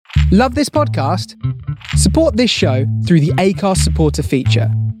Love this podcast? Support this show through the Acast supporter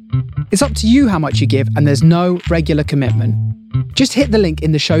feature. It's up to you how much you give, and there's no regular commitment. Just hit the link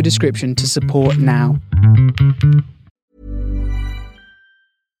in the show description to support now.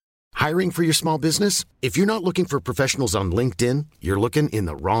 Hiring for your small business? If you're not looking for professionals on LinkedIn, you're looking in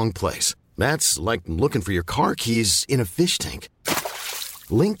the wrong place. That's like looking for your car keys in a fish tank.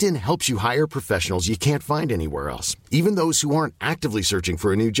 LinkedIn helps you hire professionals you can't find anywhere else, even those who aren't actively searching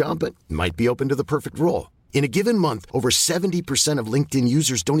for a new job but might be open to the perfect role. In a given month, over 70% of LinkedIn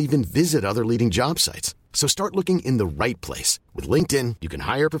users don't even visit other leading job sites. So start looking in the right place. With LinkedIn, you can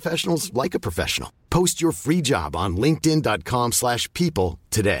hire professionals like a professional. Post your free job on linkedin.com/people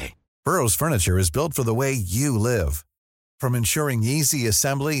today. Burrow's furniture is built for the way you live. From ensuring easy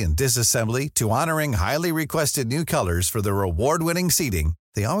assembly and disassembly to honoring highly requested new colors for their award-winning seating,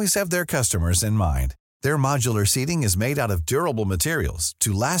 they always have their customers in mind. Their modular seating is made out of durable materials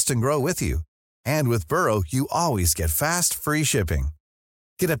to last and grow with you. And with Burrow, you always get fast, free shipping.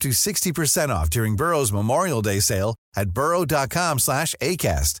 Get up to 60% off during Burrow's Memorial Day sale at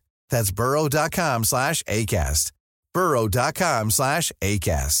burrow.com/ACAST. That's burrow.com/ACAST.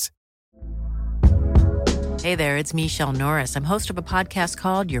 burrow.com/ACAST. Hey there, it's Michelle Norris. I'm host of a podcast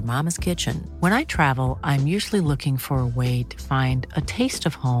called Your Mama's Kitchen. When I travel, I'm usually looking for a way to find a taste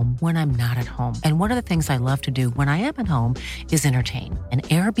of home when I'm not at home. And one of the things I love to do when I am at home is entertain. And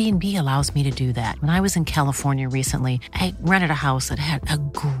Airbnb allows me to do that. When I was in California recently, I rented a house that had a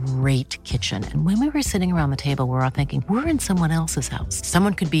great kitchen. And when we were sitting around the table, we were all thinking, we're in someone else's house.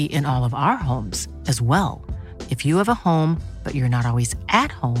 Someone could be in all of our homes as well. If you have a home, but you're not always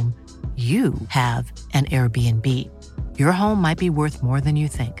at home, you have an Airbnb. Your home might be worth more than you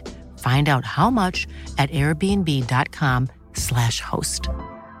think. Find out how much at airbnb.com/host.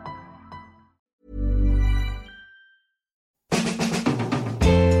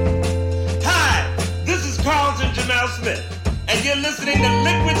 Hi, this is Carlton Jamel Smith, and you're listening to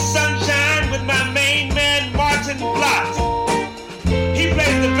Liquid Sunshine with my main man, Maarten Vlot. He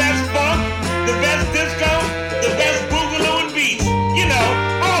plays the best funk, the best disco, the best boogaloo and beats. You know,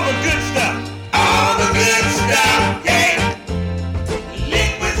 all the good stuff. All the good stuff, yeah.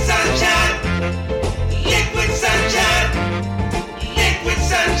 Liquid sunshine. Liquid sunshine. Liquid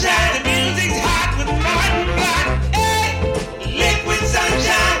sunshine. The music's hot with Maarten Vlot. Hey! Liquid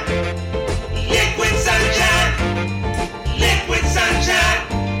sunshine. Liquid sunshine. Liquid sunshine.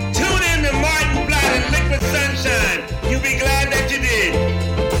 Tune in to Maarten Vlot and Liquid Sunshine. You'll be glad that you did.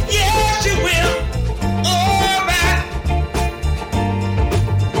 Yes, you will. All right.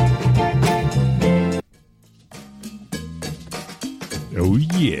 Oh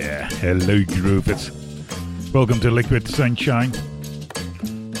yeah, hello groovers. Welcome to Liquid Sunshine.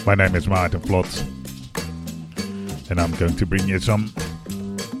 My name is Maarten Vlot, and I'm going to bring you some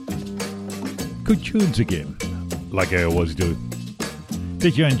good tunes again, like I always do.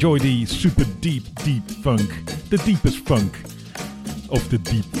 Did you enjoy the super deep funk, the deepest funk of the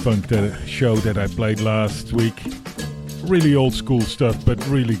deep funk show that I played last week? Really old school stuff, but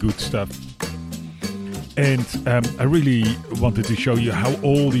really good stuff. And I really wanted to show you how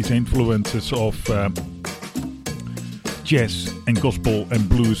all these influences of jazz and gospel and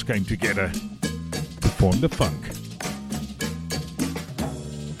blues came together to form the funk.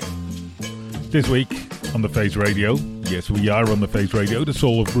 This week on the Face Radio, yes, we are on the Face Radio, the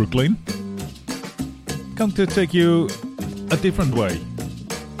soul of Brooklyn. Going to take you a different way.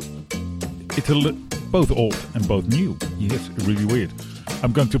 It's both old and both new. Yes, really weird.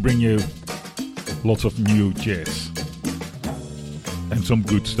 I'm going to bring you lots of new jazz and some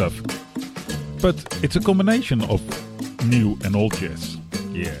good stuff, but it's a combination of new and old jazz.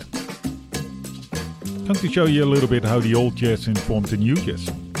 Yeah, going to show you a little bit how the old jazz informed the new jazz.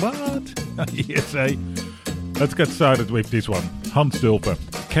 What? Yes, eh? Let's get started with this one. Hans Dulfer,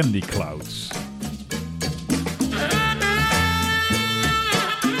 Candy Clouds.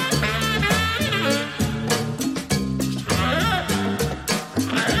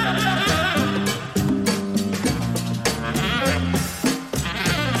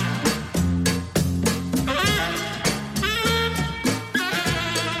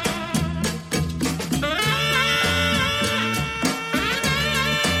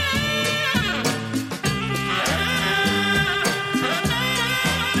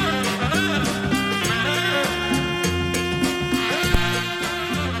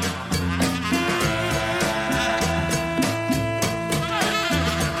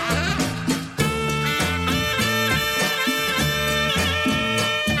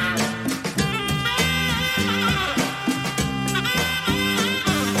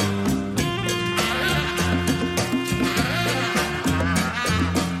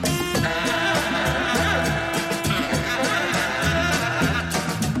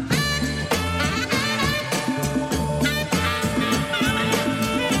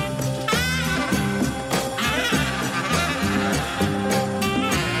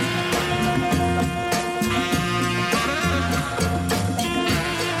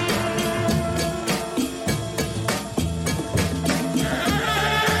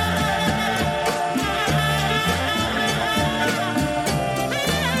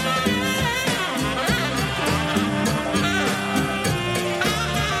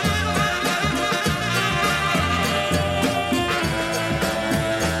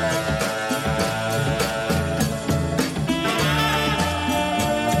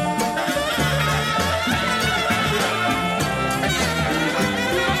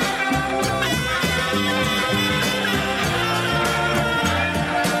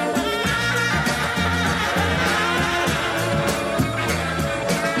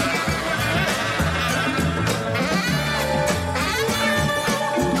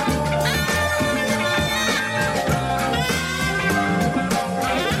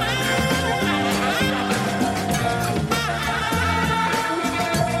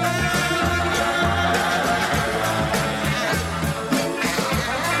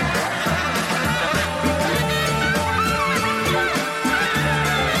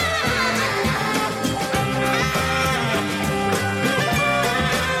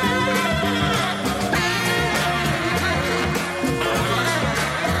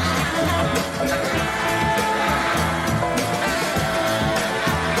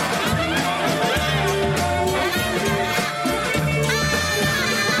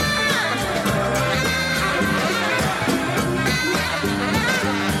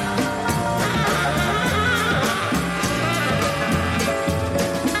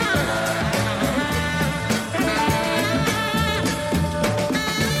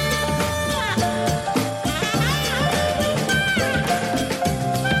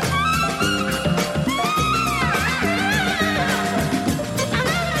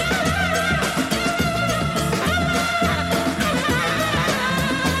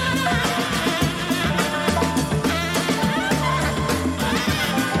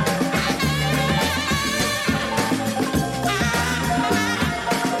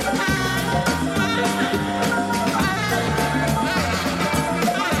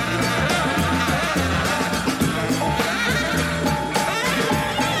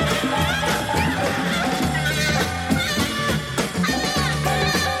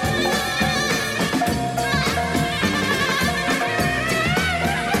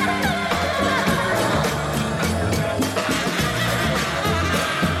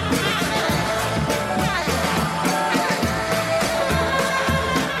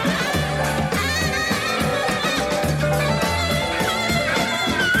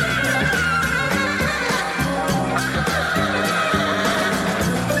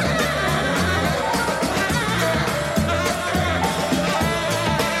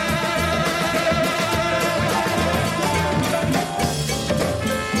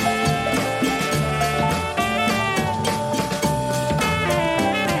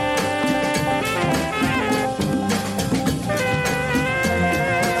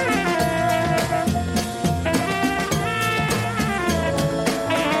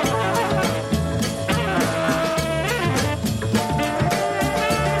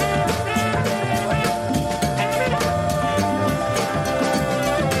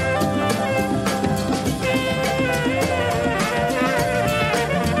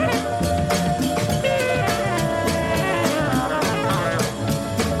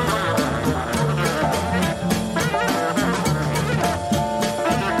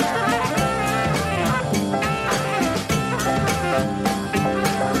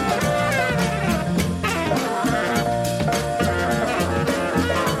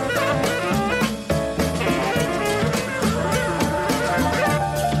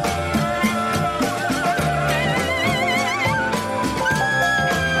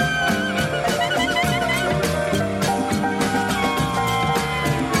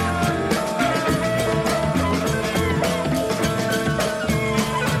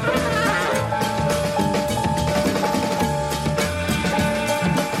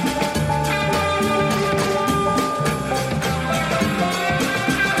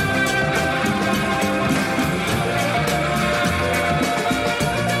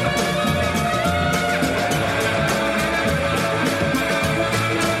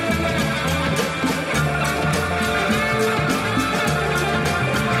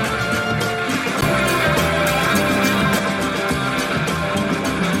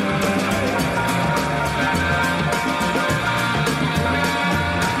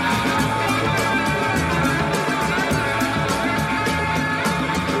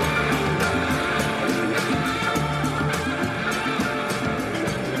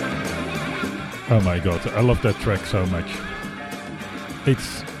 Oh my god, I love that track so much.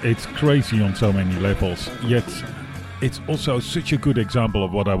 It's crazy on so many levels, yet it's also such a good example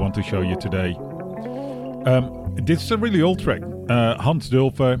of what I want to show you today. This is a really old track. Hans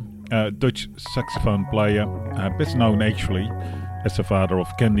Dulfer, Dutch saxophone player, best known actually as the father of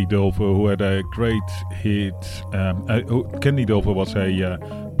Candy Dulfer, who had a great hit. Candy Dulfer was a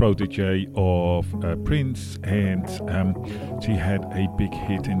protege of Prince, and she had a big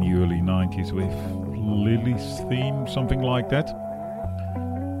hit in the early 90s with Lily's Theme, something like that.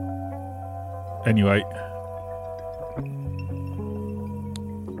 Anyway,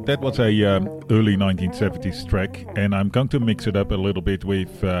 that was a early 1970s track, and I'm going to mix it up a little bit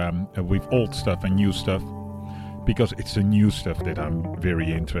with old stuff and new stuff, because it's the new stuff that I'm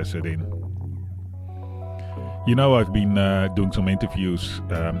very interested in. You know, I've been doing some interviews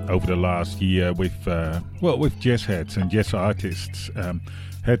over the last year with jazz heads and jazz artists.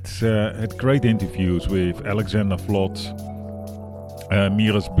 Had great interviews with Alexander Vlot,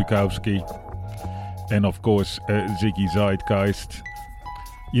 Miros Bukowski, and of course Ziggy Zeitgeist.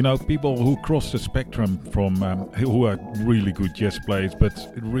 You know, people who cross the spectrum from who are really good jazz players, but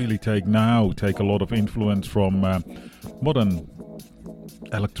really take a lot of influence from modern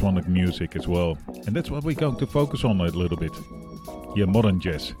electronic music as well. And that's what we're going to focus on a little bit. Yeah, modern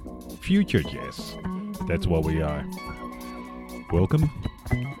jazz, future jazz. That's what we are. Welcome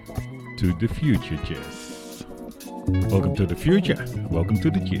to the future jazz. Welcome to the future. Welcome to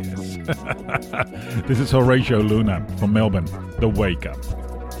the jazz. This is Horatio Luna from Melbourne, The Wake Up.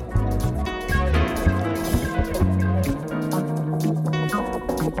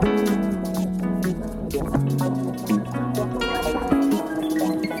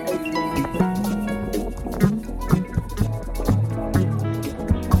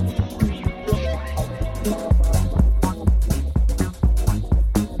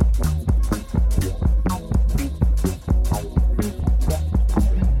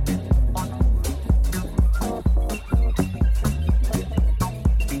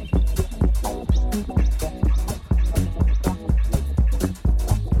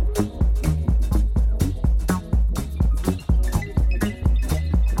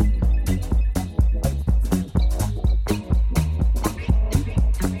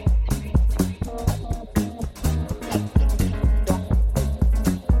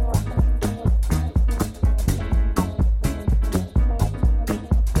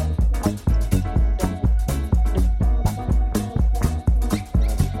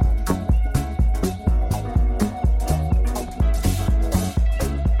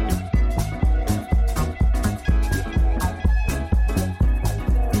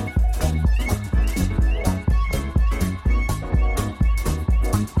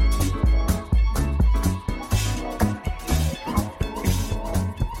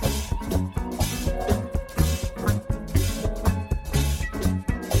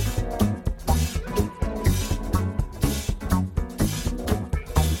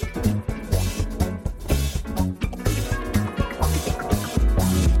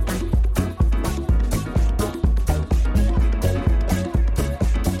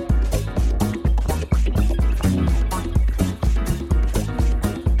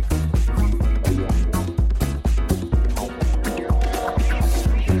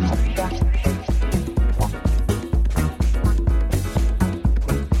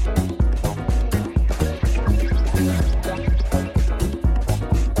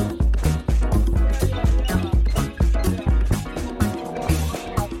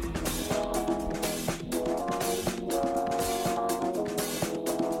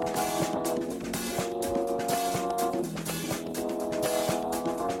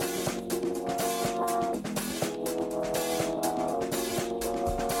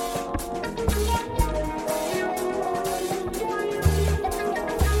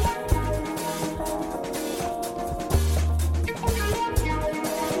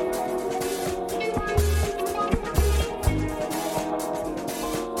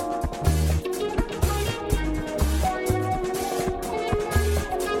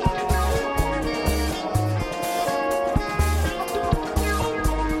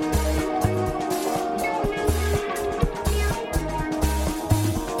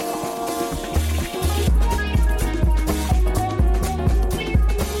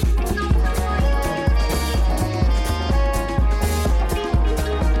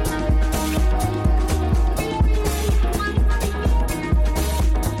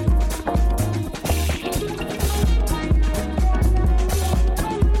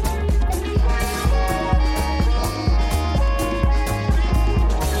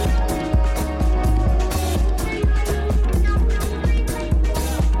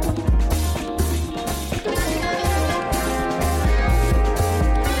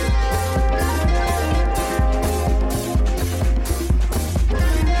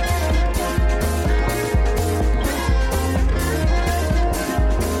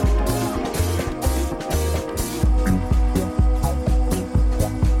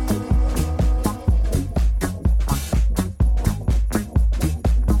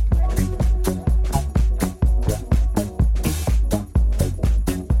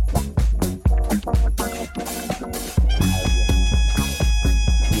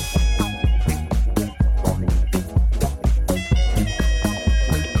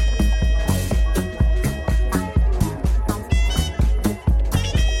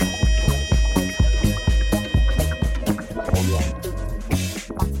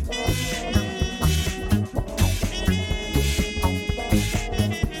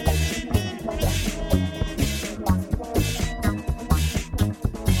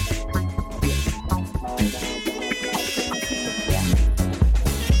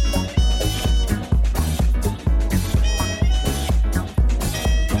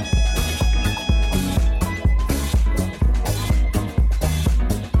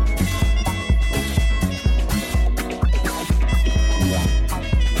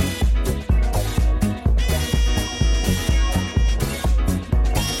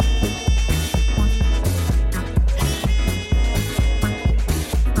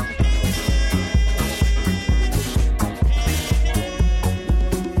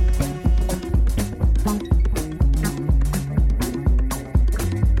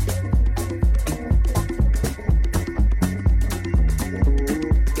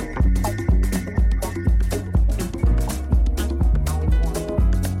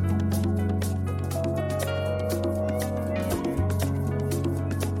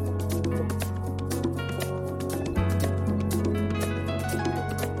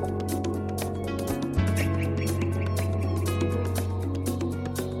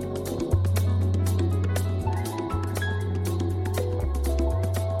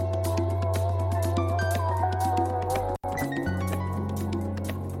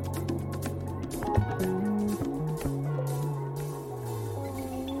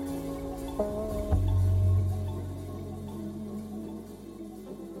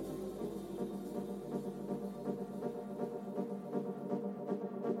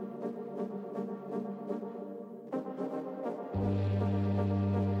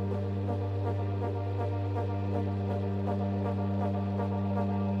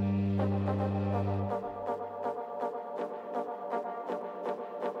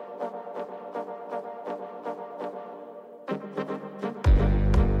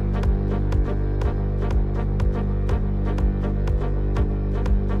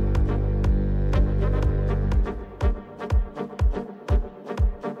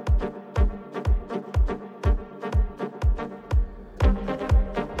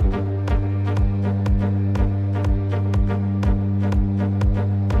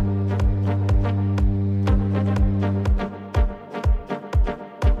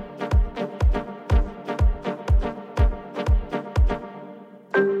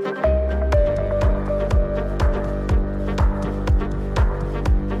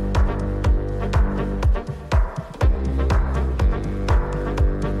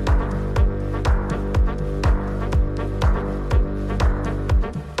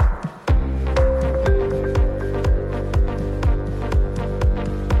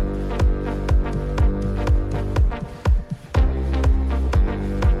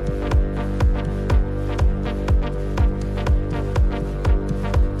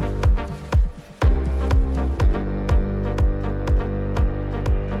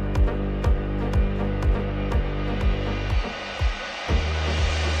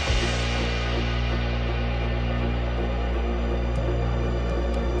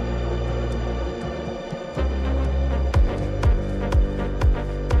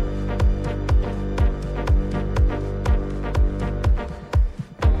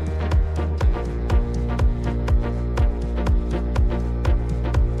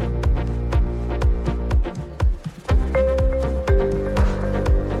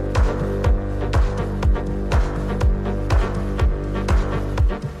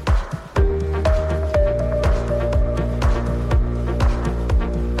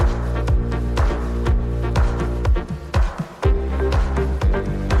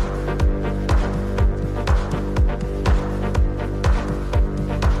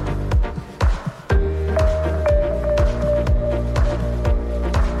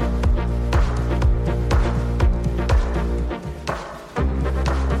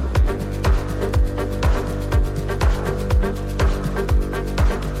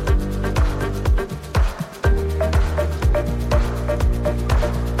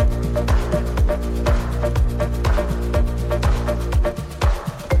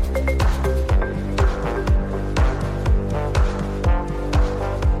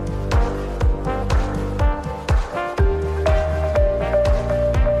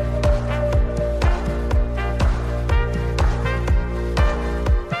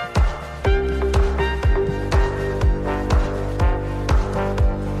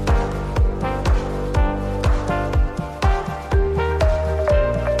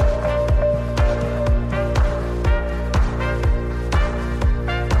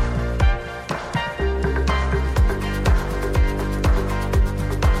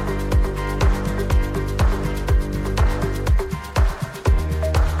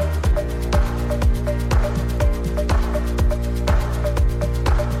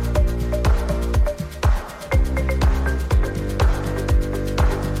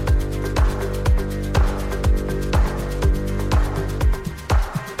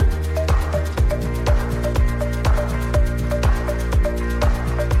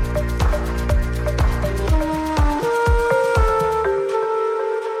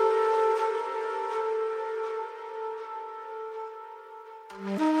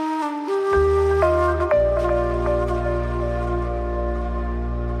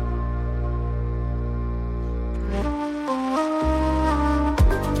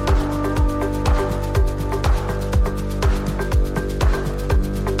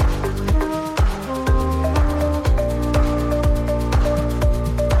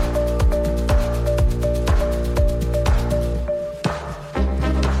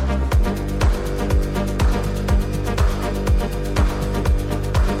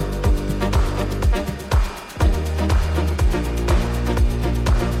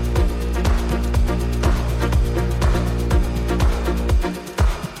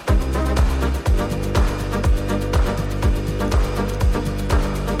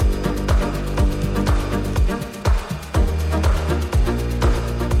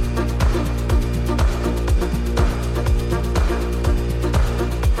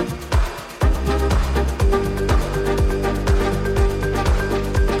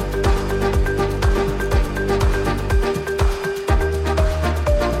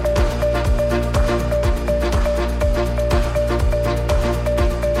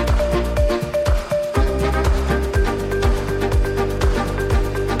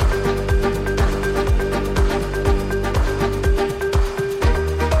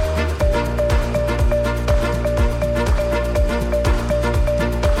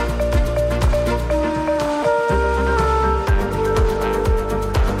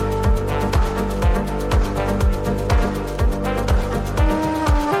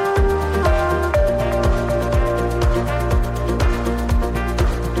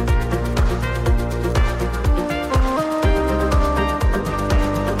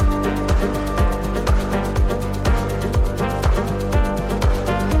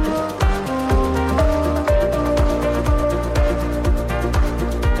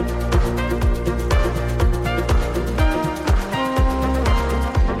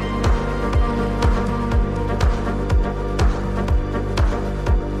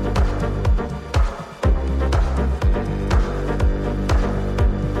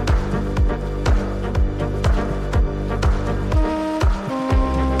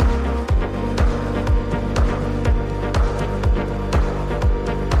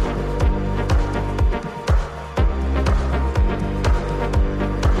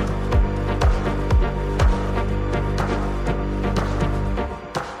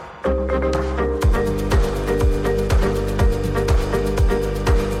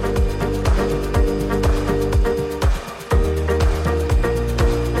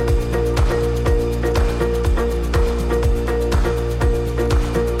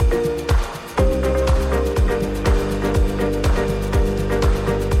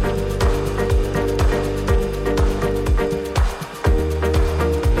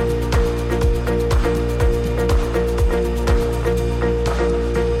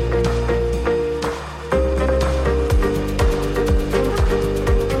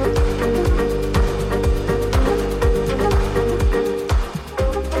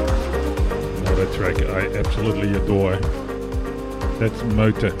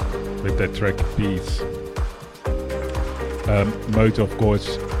 Maarten with that track Peace. Maarten, of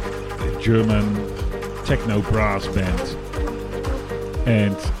course, a German techno brass band,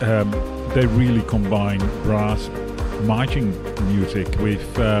 and they really combine brass marching music with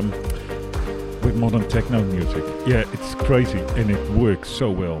modern techno music. Yeah, it's crazy, and it works so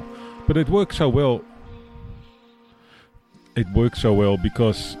well. But it works so well. It works so well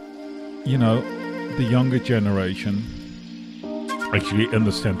because, you know, the younger generation actually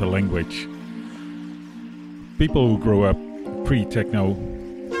understand the language. People who grow up pre-techno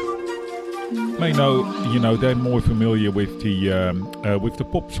may know, you know, they're more familiar with the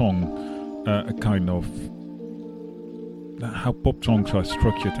pop song kind of how pop songs are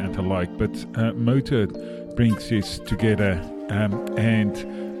structured and the like. But Maarten brings this together, and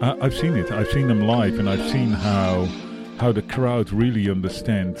I've seen it. I've seen them live, and I've seen how the crowd really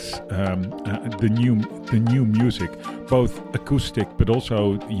understands the new music, both acoustic, but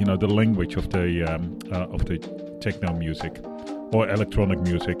also, you know, the language of the techno music or electronic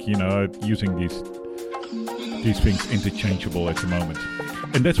music. You know, using these things interchangeable at the moment,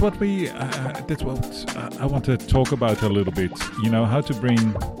 and that's what I want to talk about a little bit. You know, how to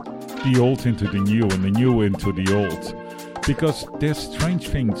bring the old into the new and the new into the old. Because there's strange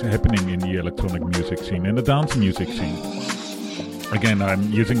things happening in the electronic music scene and the dance music scene. Again,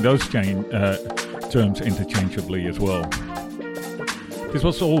 I'm using those terms interchangeably as well. This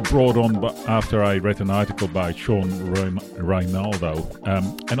was all brought on after I read an article by Sean Reinaldo,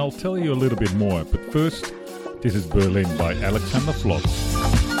 and I'll tell you a little bit more. But first, this is Berlin by Alexander Vlot.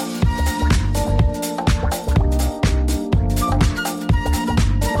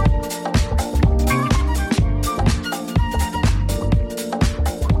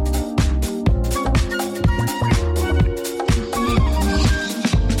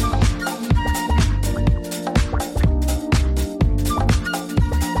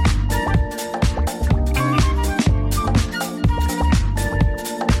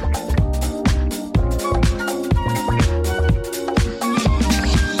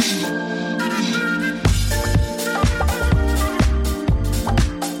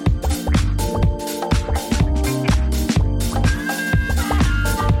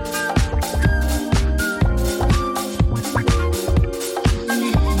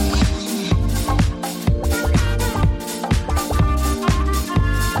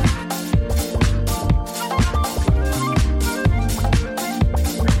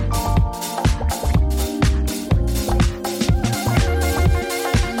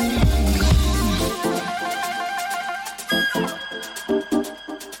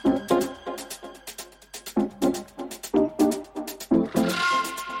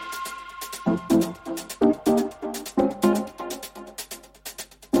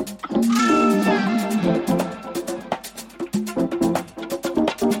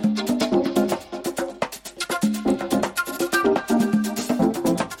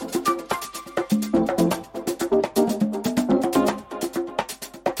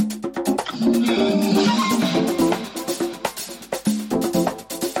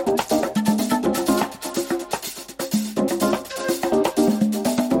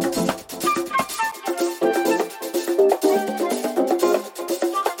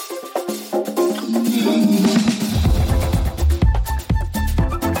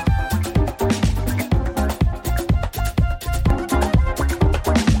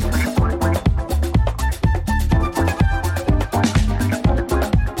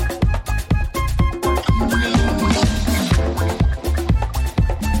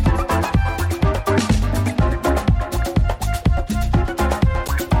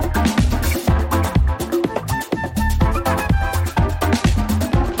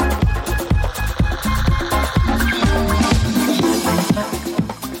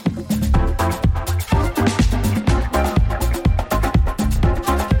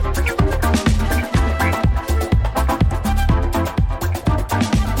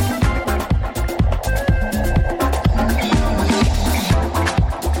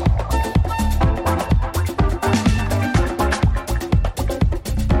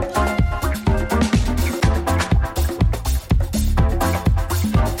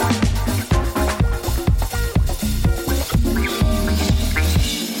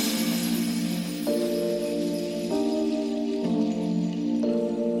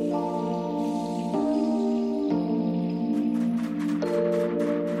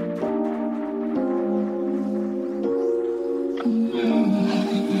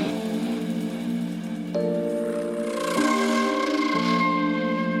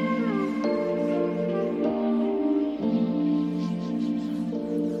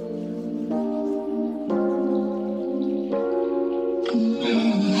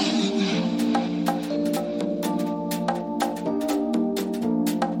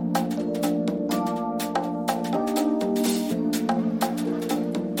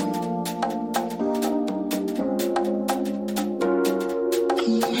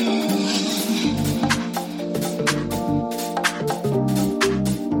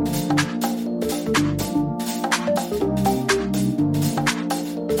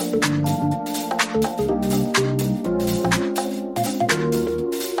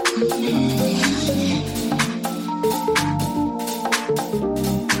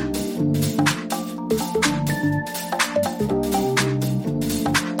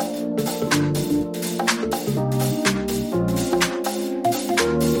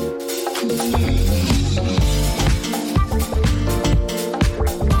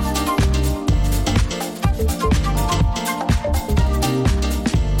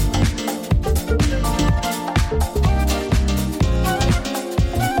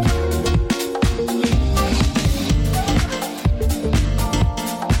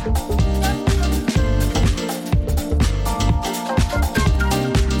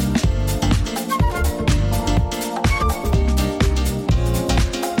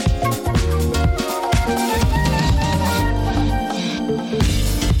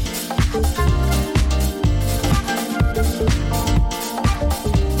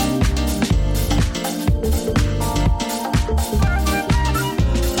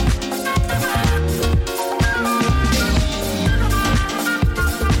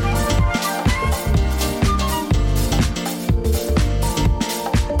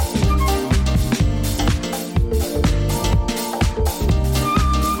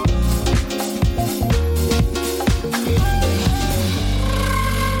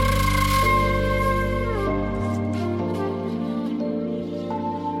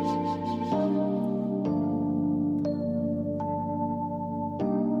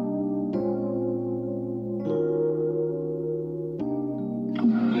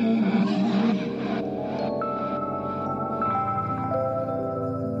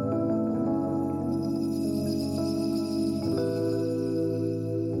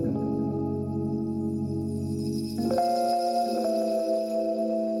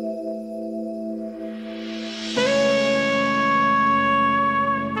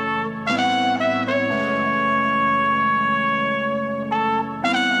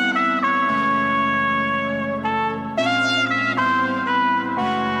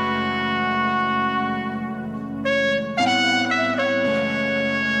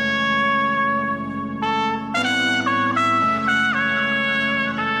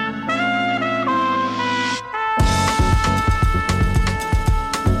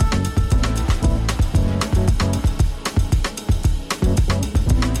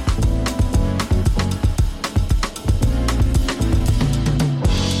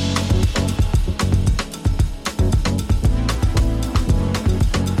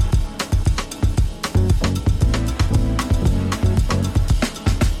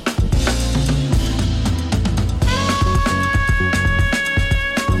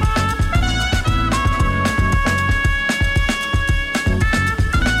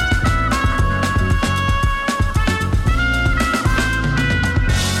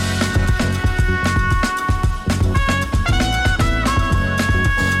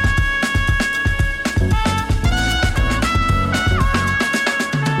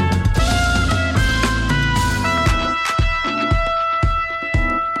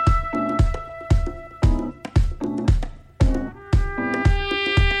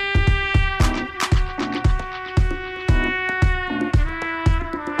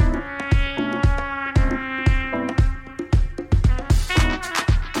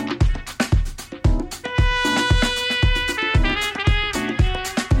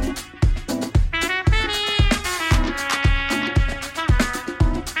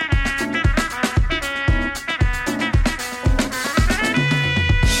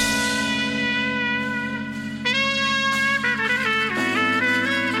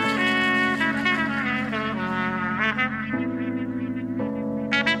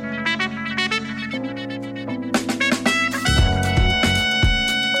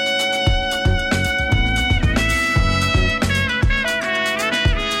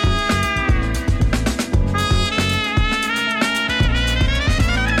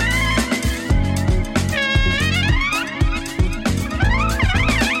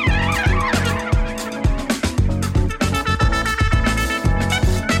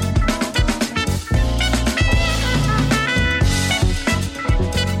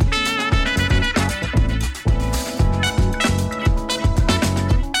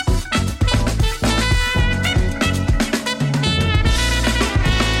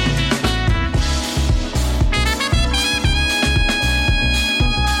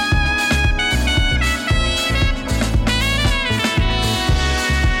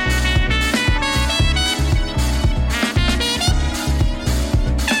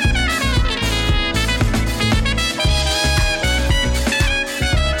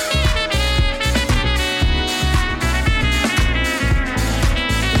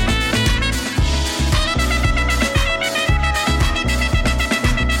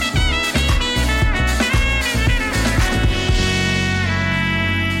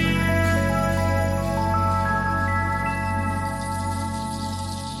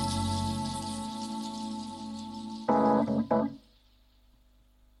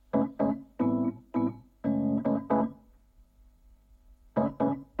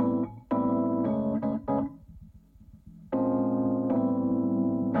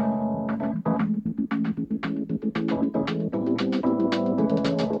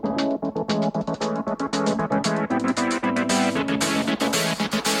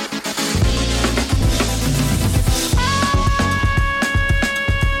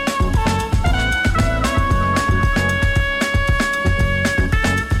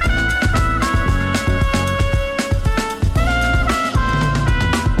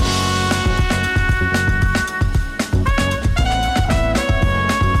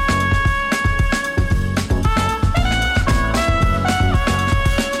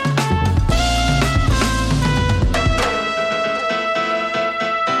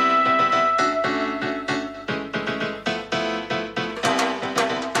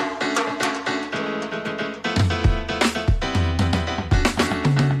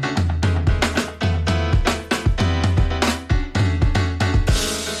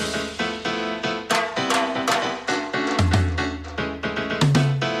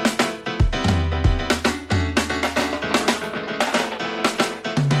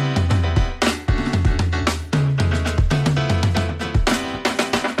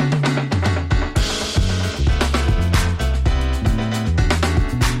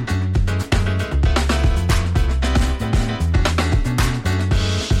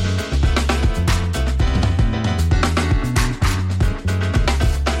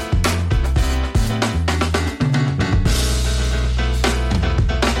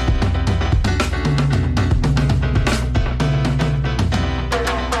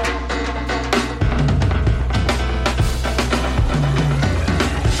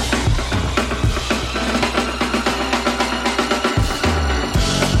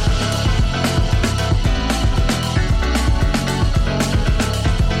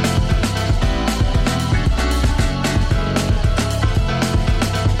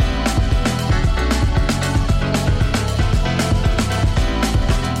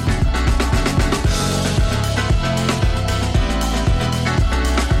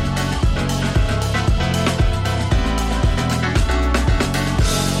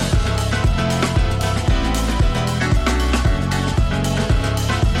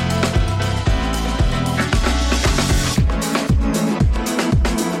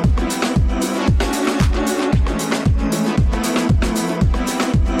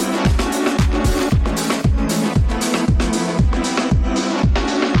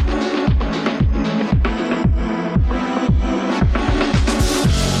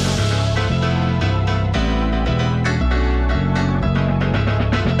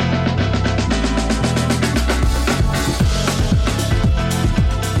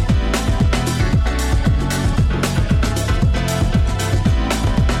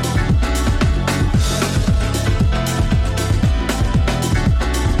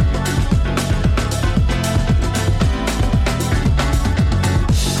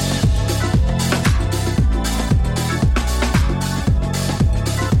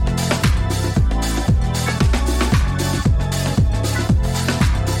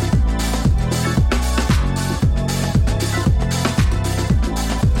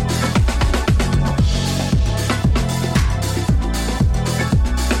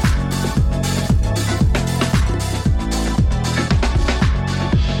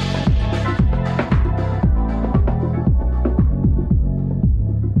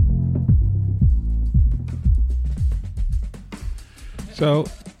 So,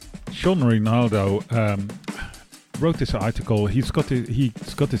 Sean Rinaldo wrote this article. He's got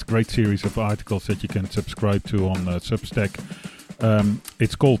this great series of articles that you can subscribe to on Substack.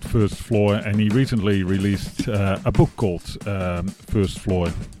 It's called First Floor, and he recently released a book called First Floor,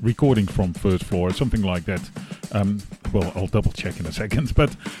 Recording from First Floor, something like that. Well, I'll double check in a second.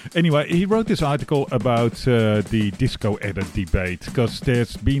 But anyway, he wrote this article about the disco edit debate, because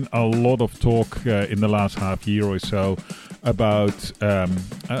there's been a lot of talk in the last half year or so about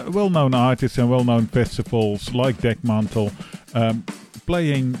well-known artists and well-known festivals like Dekmantel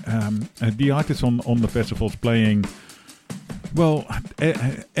playing, the artists on the festivals playing, well,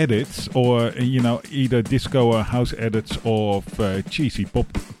 edits, or either disco or house edits of cheesy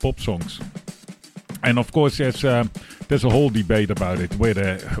pop songs. And of course, there's a whole debate about it,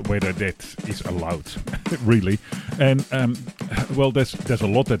 whether that is allowed, really. And well, there's a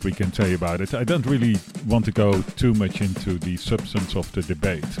lot that we can say about it. I don't really want to go too much into the substance of the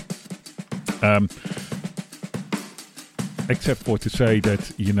debate, except for to say that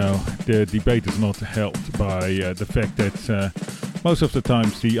the debate is not helped by the fact that most of the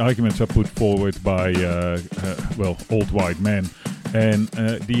times the arguments are put forward by old white men. And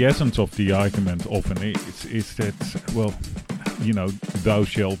the essence of the argument often is that, well, thou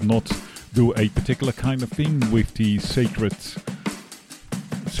shalt not do a particular kind of thing with the sacred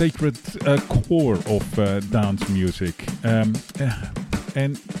core of dance music.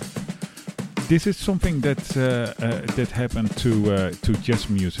 And this is something that happened to jazz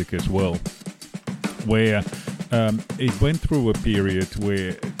music as well, where it went through a period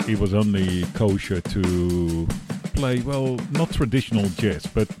where it was only kosher to play, well, not traditional jazz,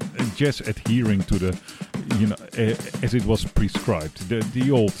 but jazz adhering to the, as it was prescribed,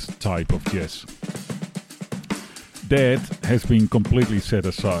 the old type of jazz. That has been completely set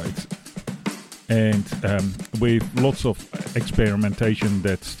aside, and with lots of experimentation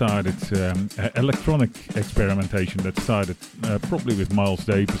that started, electronic experimentation that started probably with Miles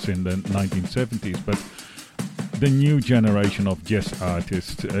Davis in the 1970s, but the new generation of jazz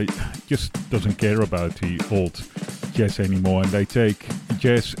artists just doesn't care about the old jazz anymore, and they take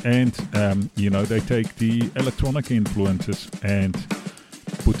jazz and they take the electronic influences and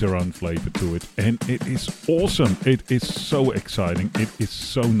put their own flavor to it, and it is awesome. It is so exciting. It is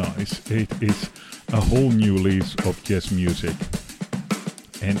so nice. It is a whole new lease of jazz music,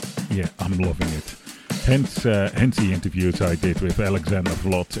 and yeah, I'm loving it. Hence the interviews I did with Alexander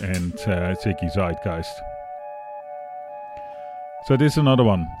Vlot and Ziggy Zeitgeist. So this is another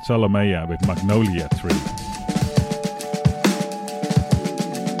one, Salomea with Magnolia Tree.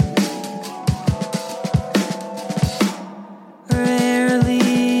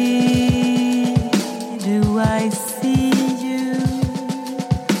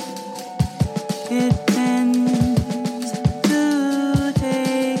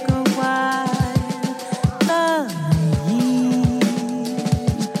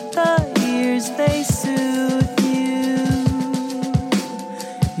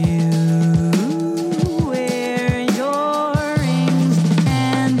 You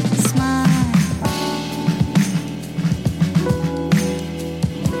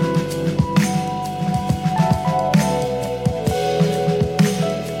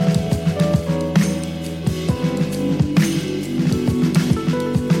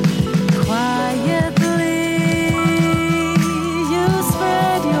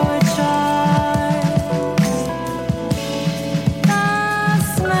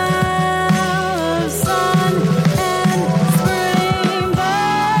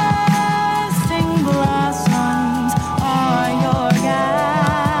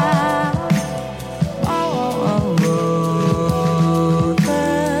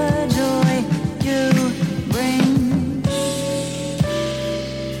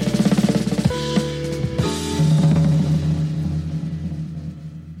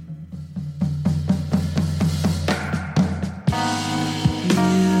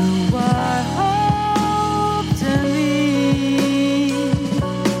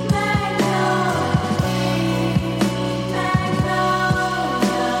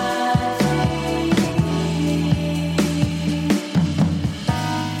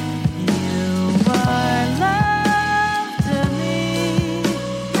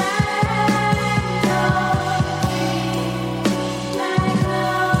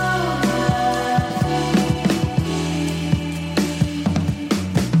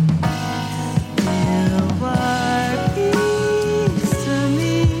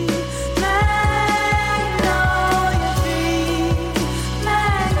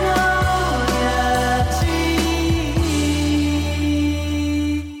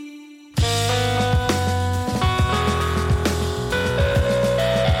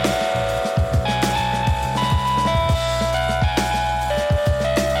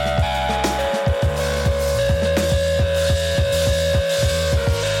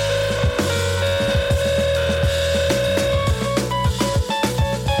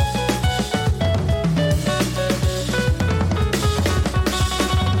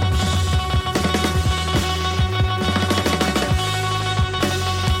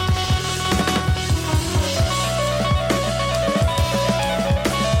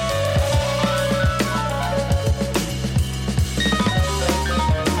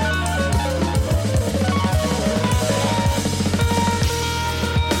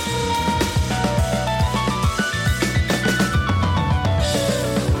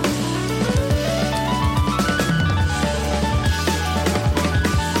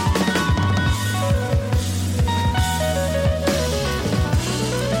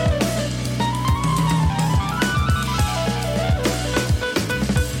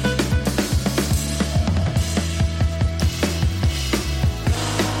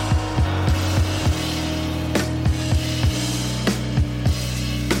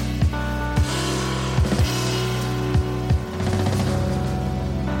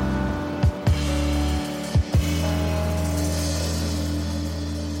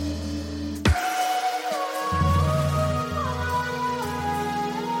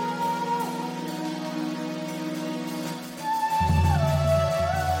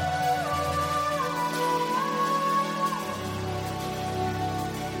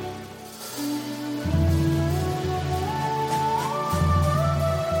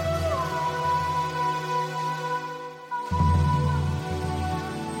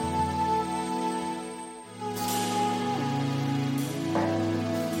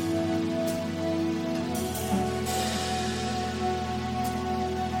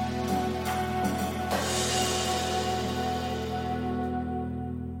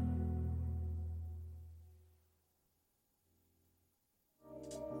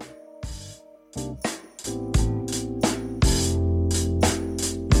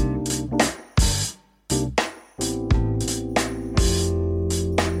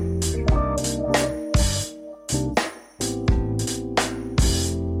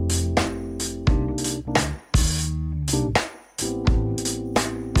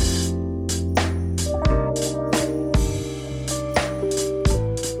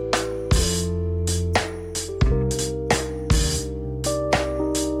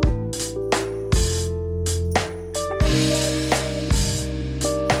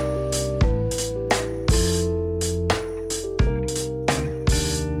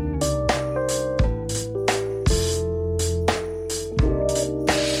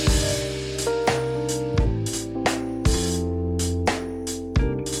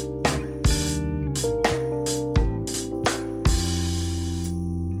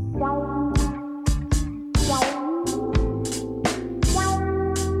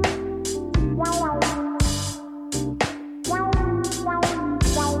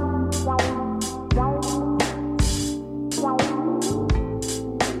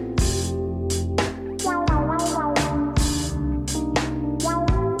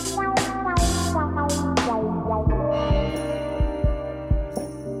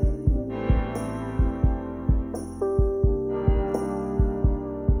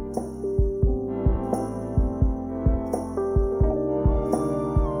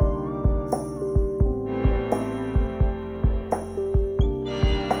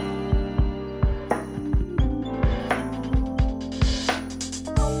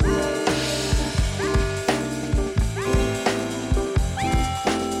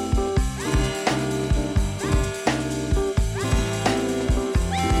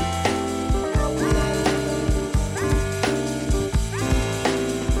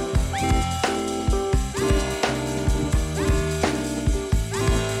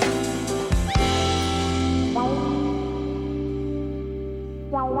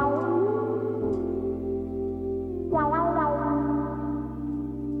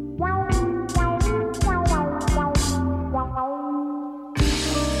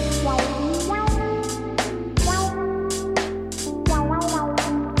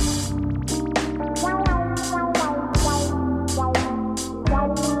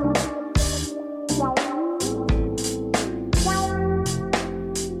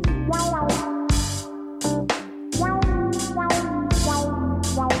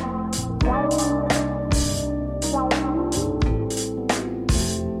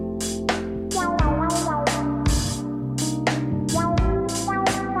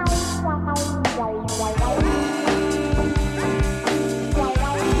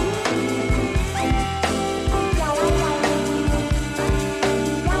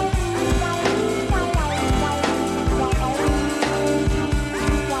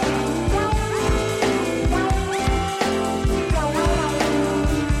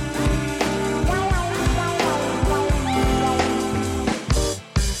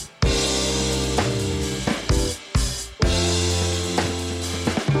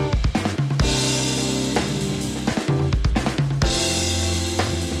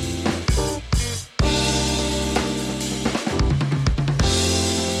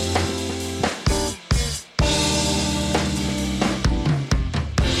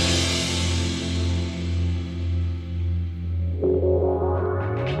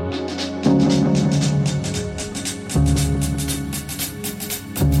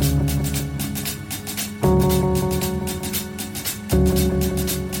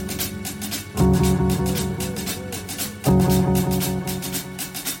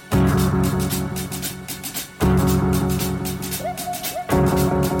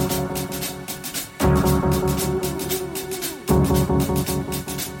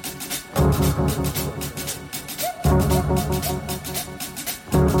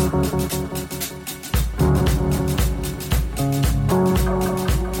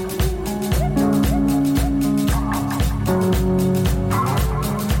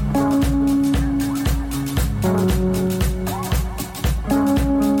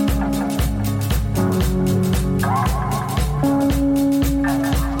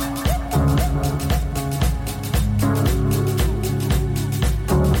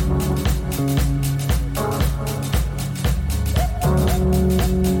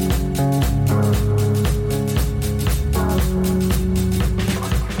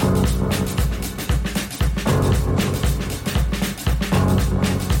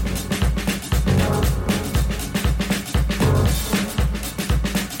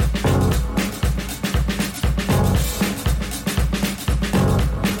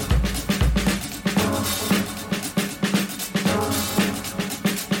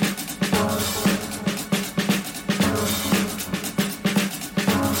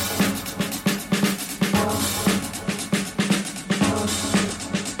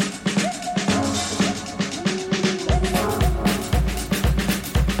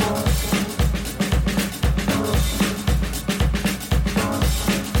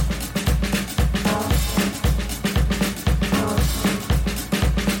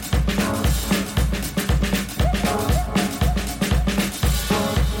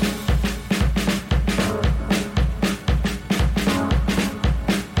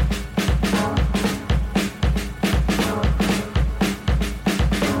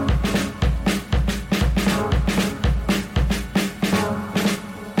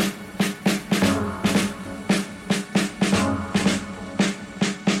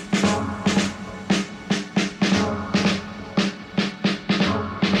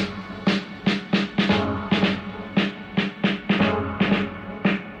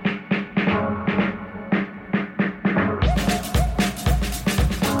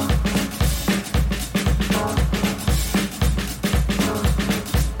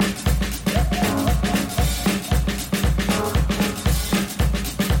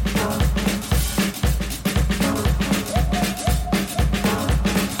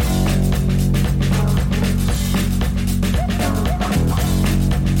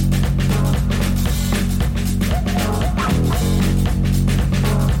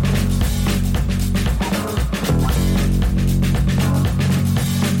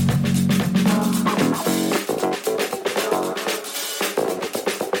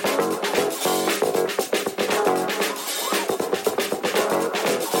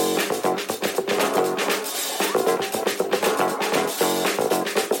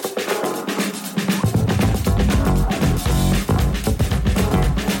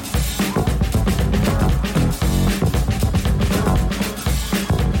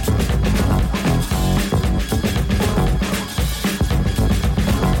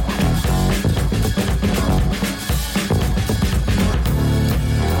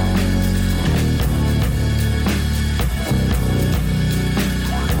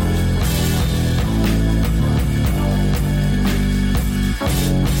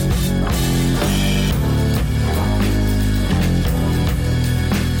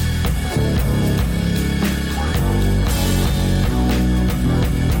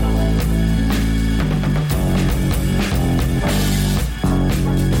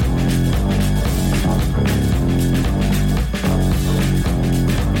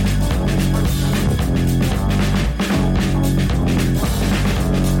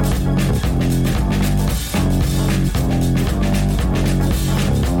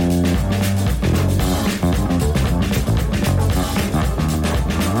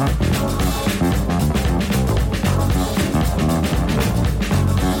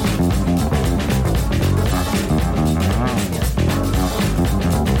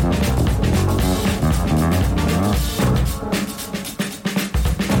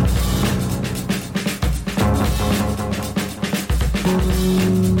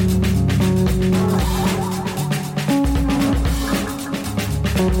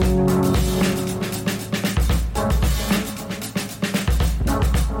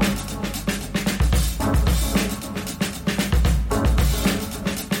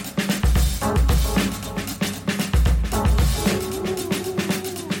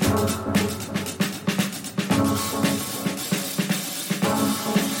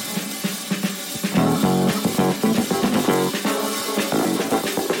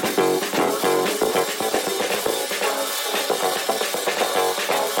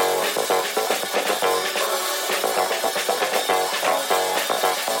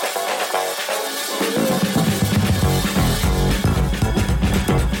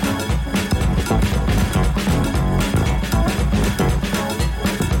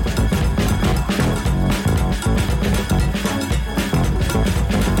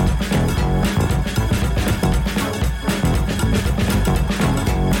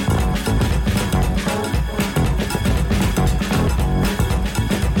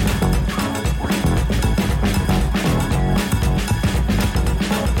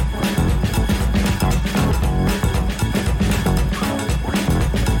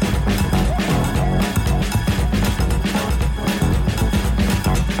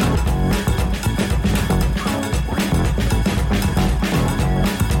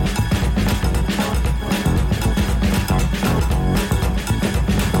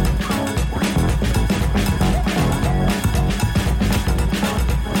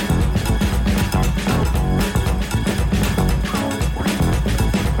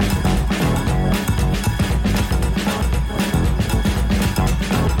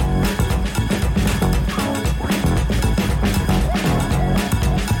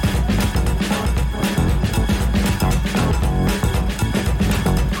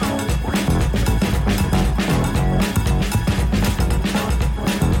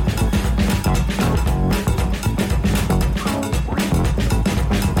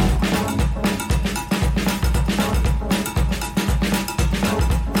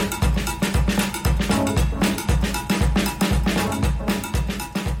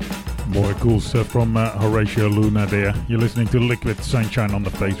Cool stuff from Horatio Luna there. You're listening to Liquid Sunshine on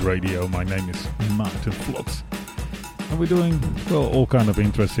the Face Radio. My name is Maarten Vlot. And we're doing, well, all kind of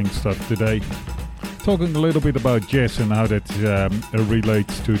interesting stuff today. Talking a little bit about jazz and how that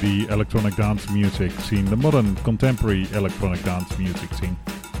relates to the electronic dance music scene, the modern contemporary electronic dance music scene.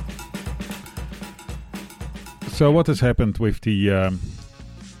 So what has happened with the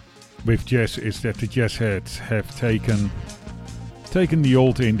with jazz is that the jazz heads have taken the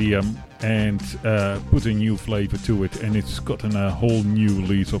old idiom and put a new flavor to it, and it's gotten a whole new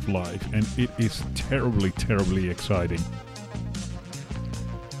lease of life, and it is terribly exciting.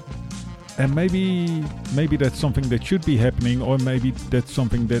 And maybe that's something that should be happening, or maybe that's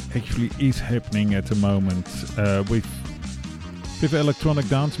something that actually is happening at the moment with electronic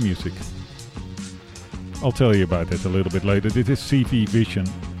dance music. I'll tell you about that a little bit later. This is CV Vision.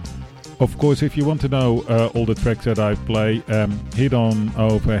 Of course, if you want to know all the tracks that I play, head on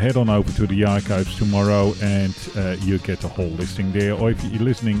over to the archives tomorrow, and you get the whole listing there. Or if you're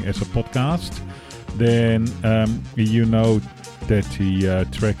listening as a podcast, then you know that the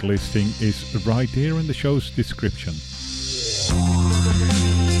track listing is right there in the show's description.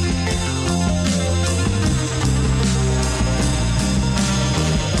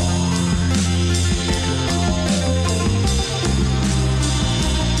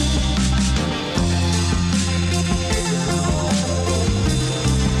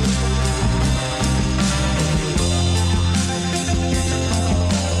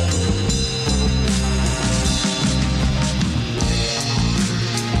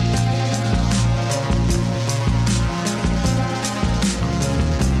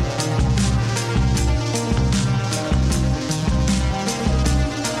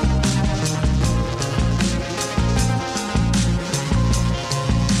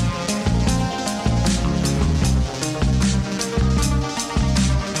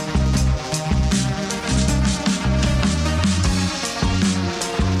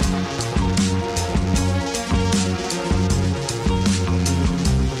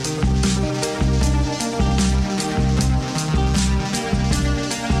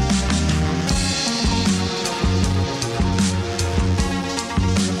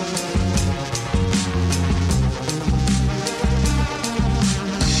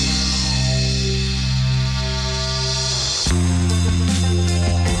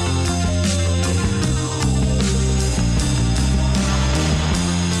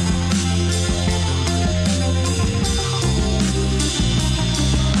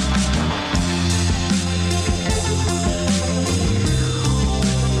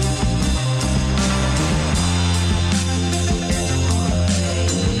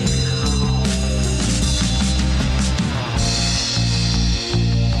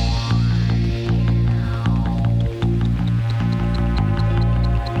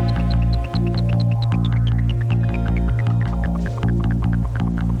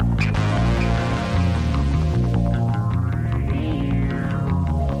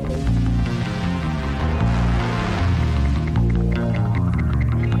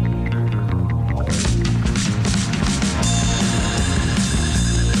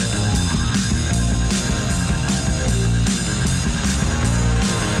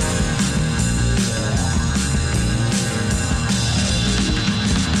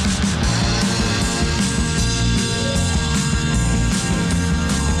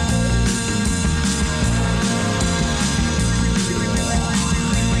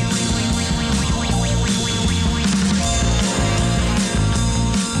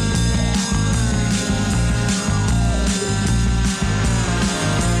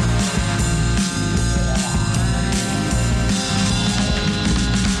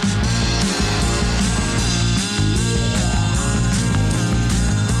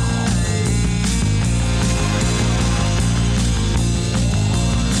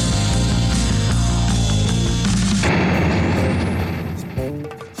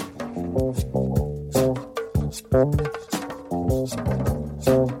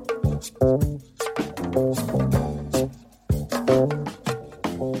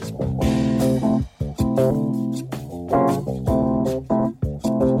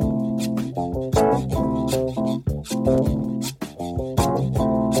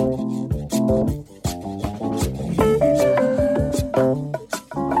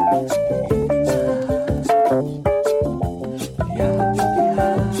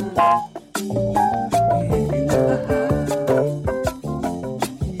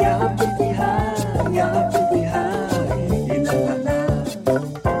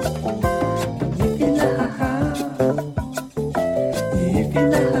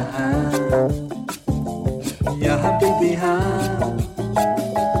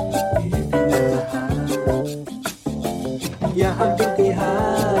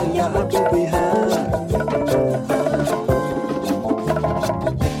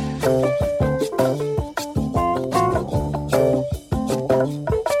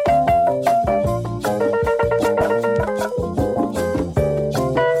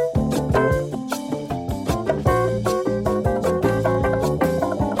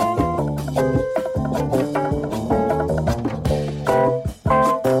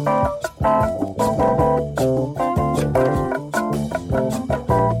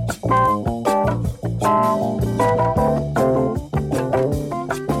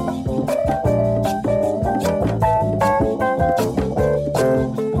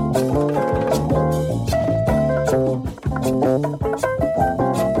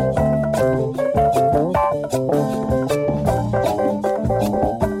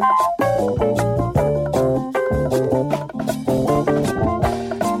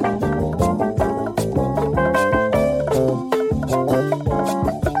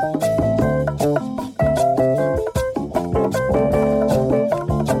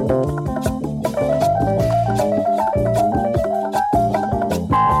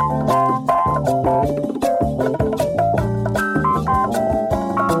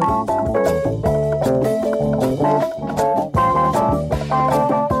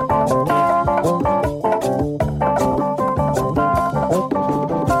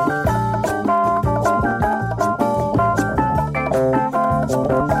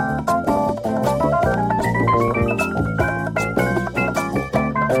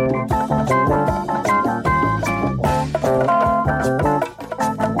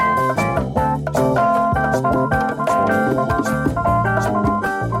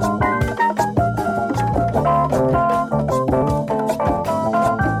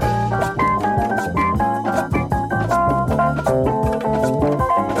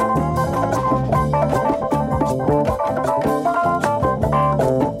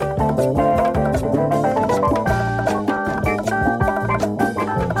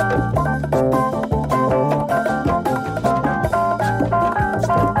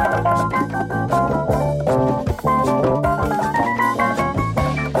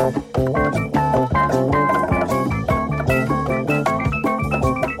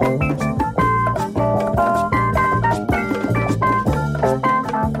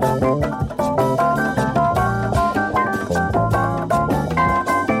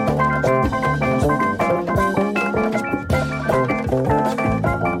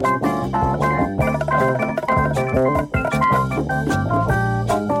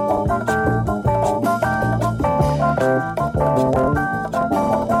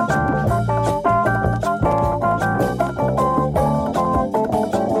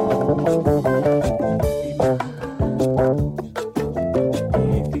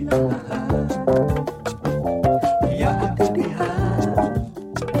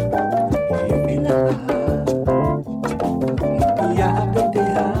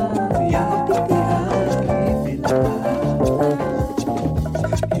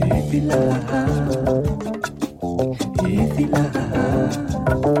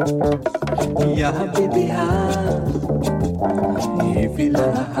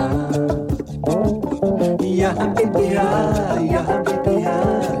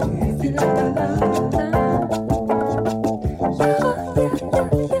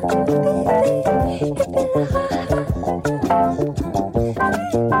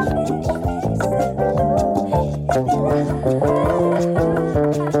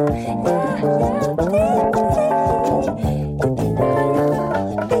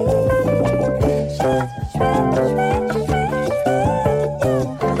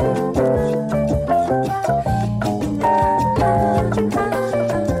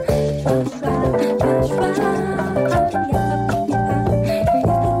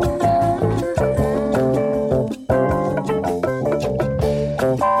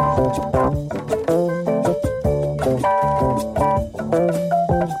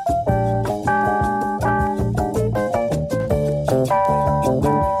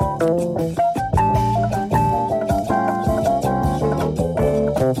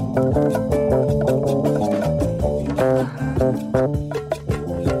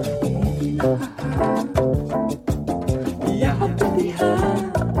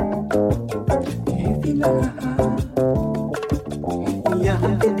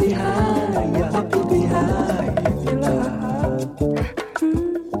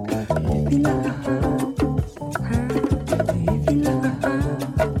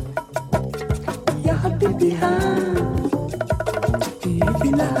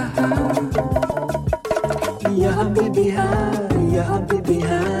 Ya habibi hai, ya habibi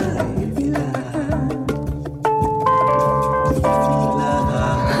hai, fila.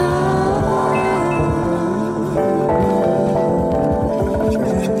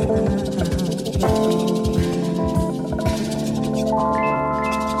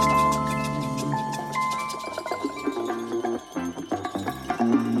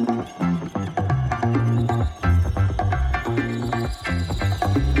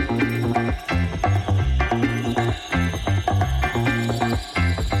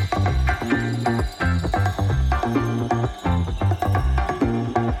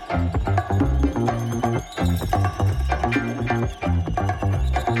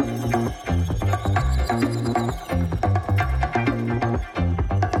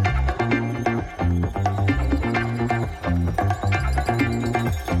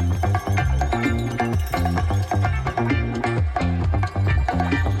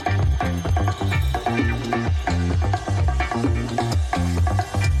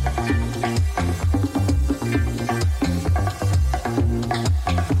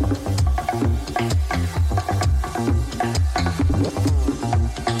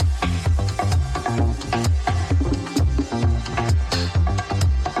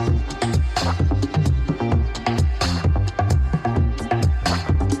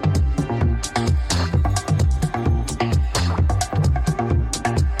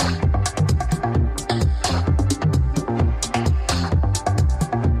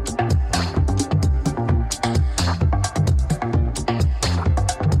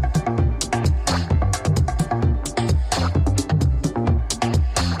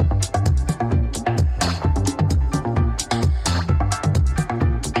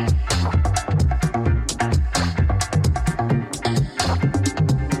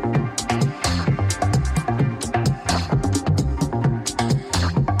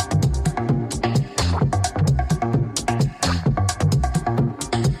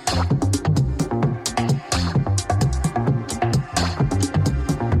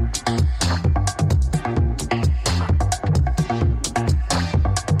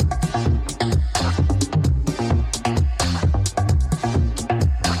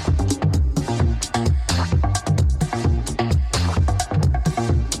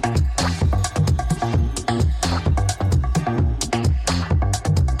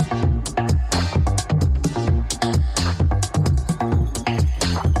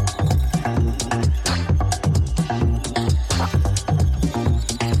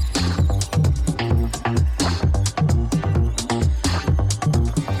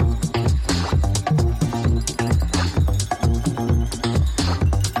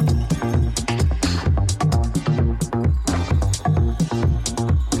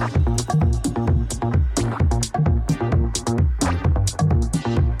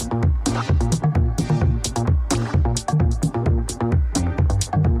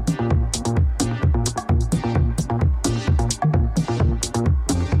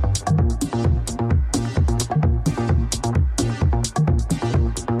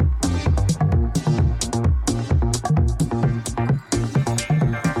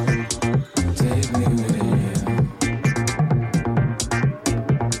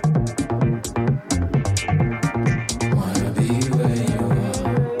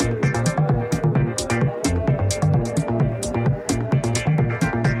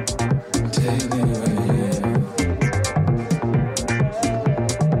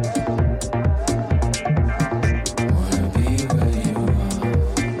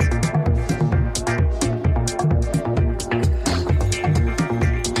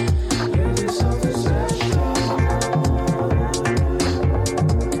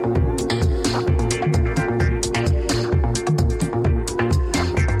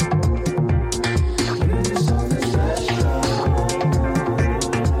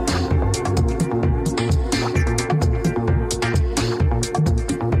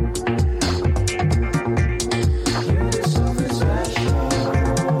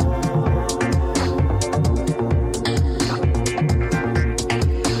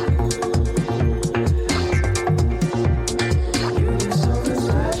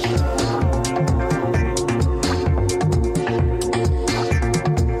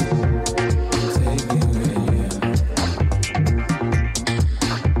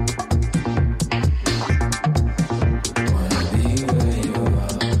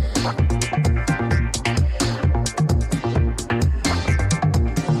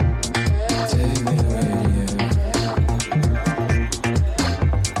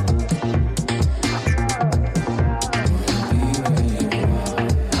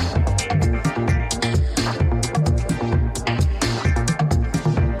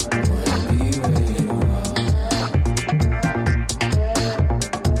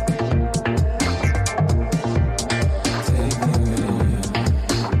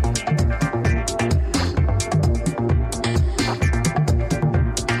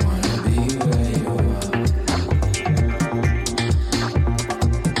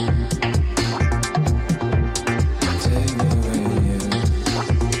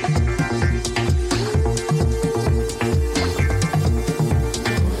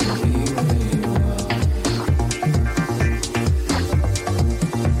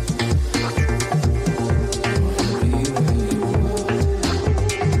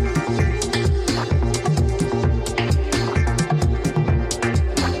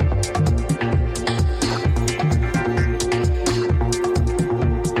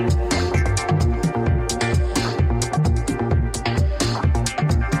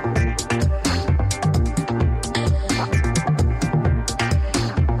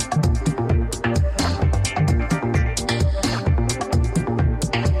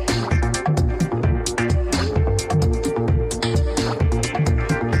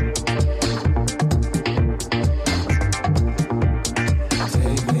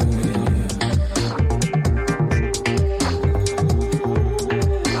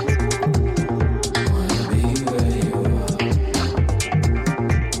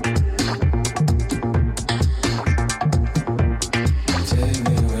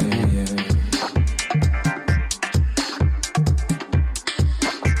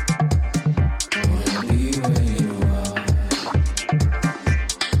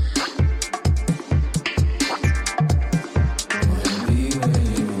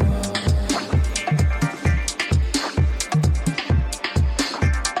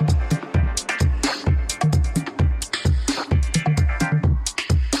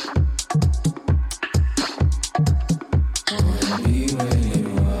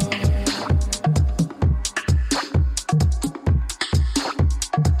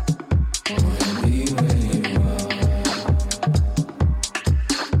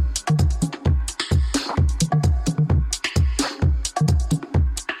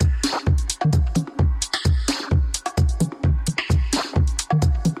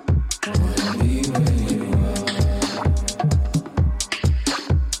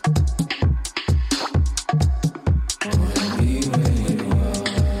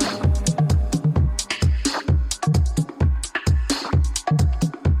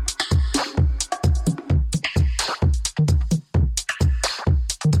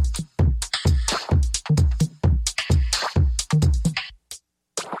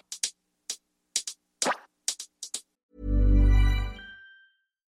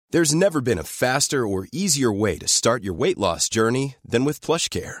 There's never been a faster or easier way to start your weight loss journey than with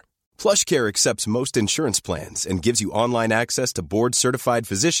PlushCare. PlushCare accepts most insurance plans and gives you online access to board-certified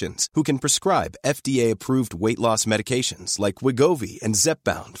physicians who can prescribe FDA-approved weight loss medications like Wegovy and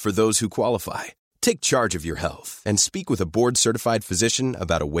Zepbound for those who qualify. Take charge of your health and speak with a board-certified physician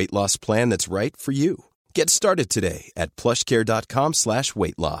about a weight loss plan that's right for you. Get started today at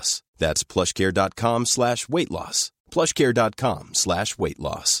plushcare.com/weight loss. That's plushcare.com/weight loss. plushcare.com/weight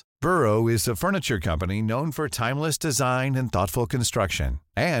loss. Burrow is a furniture company known for timeless design and thoughtful construction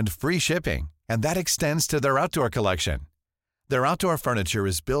and free shipping, and that extends to their outdoor collection. Their outdoor furniture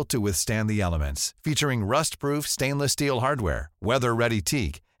is built to withstand the elements, featuring rust-proof stainless steel hardware, weather-ready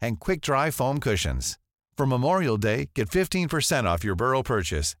teak, and quick-dry foam cushions. For Memorial Day, get 15% off your Burrow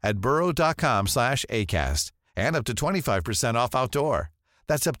purchase at burrow.com/acast and up to 25% off outdoor.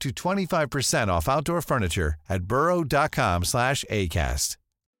 That's up to 25% off outdoor furniture at burrow.com/acast.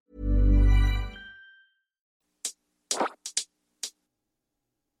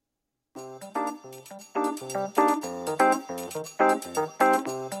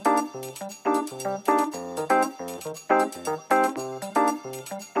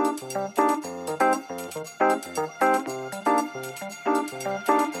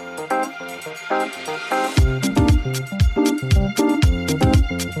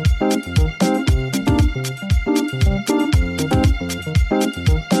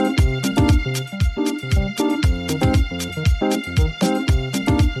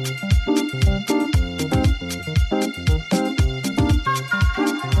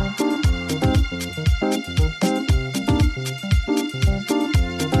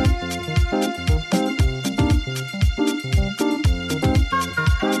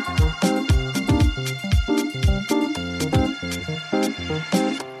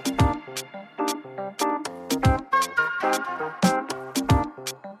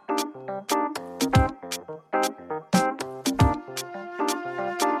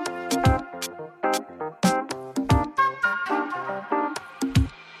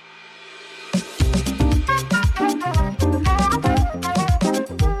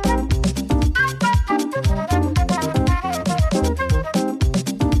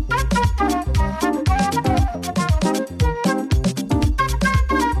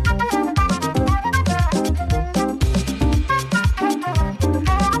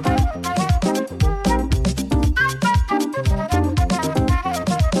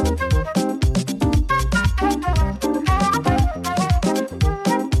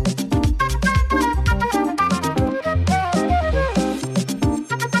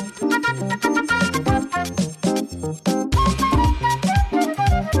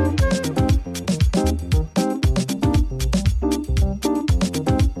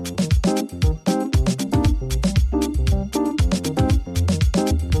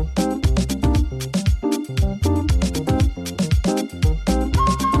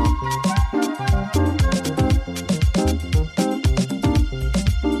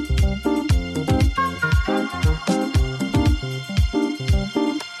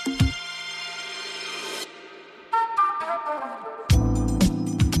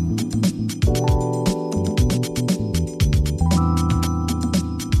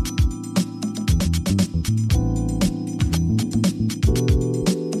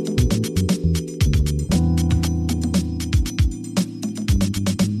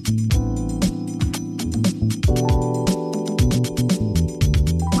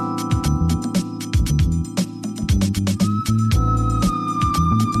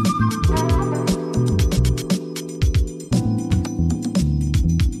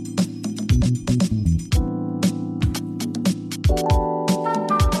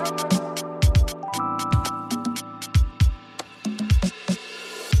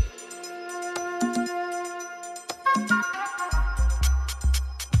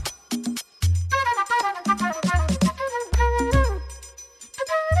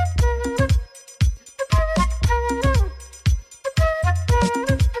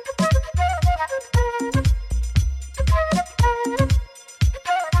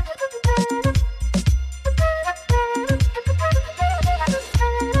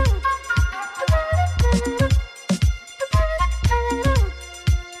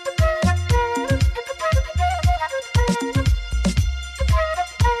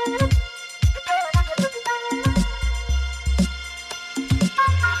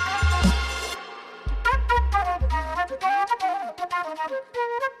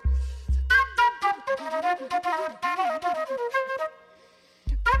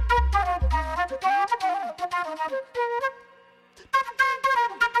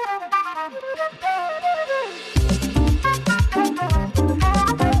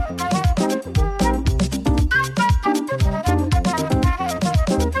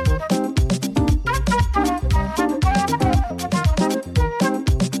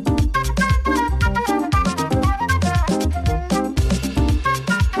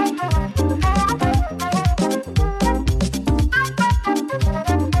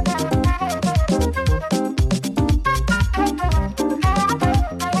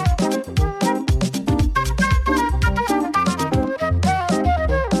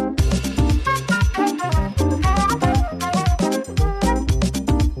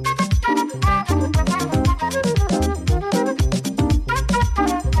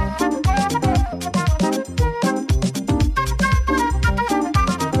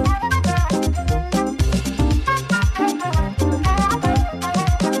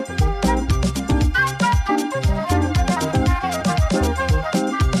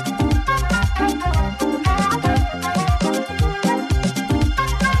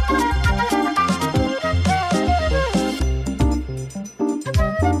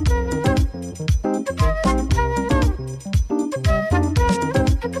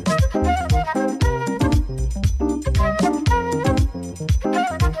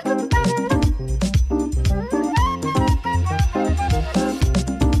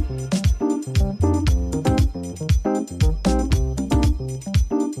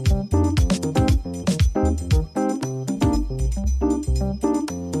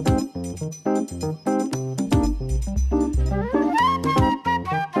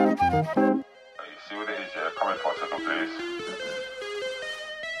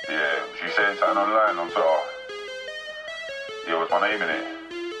 She saying something online on Twitter. Yeah, what's my name in it?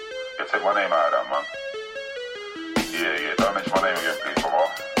 Yeah, take my name out of that, man. Yeah, don't mention my name again, please, brother.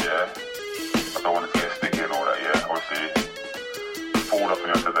 Yeah. I don't want it to get sticky and all that, yeah. Obviously, pulled up on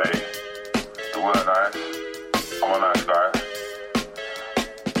you today. It weren't nice. I'm a nice guy.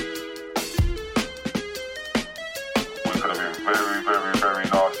 We could have been very, very, very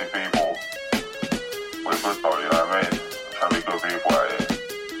nasty people. We're good though, you know what I mean? Trying to be good people out here.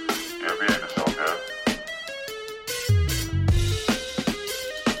 Yeah, behave yourself, yeah.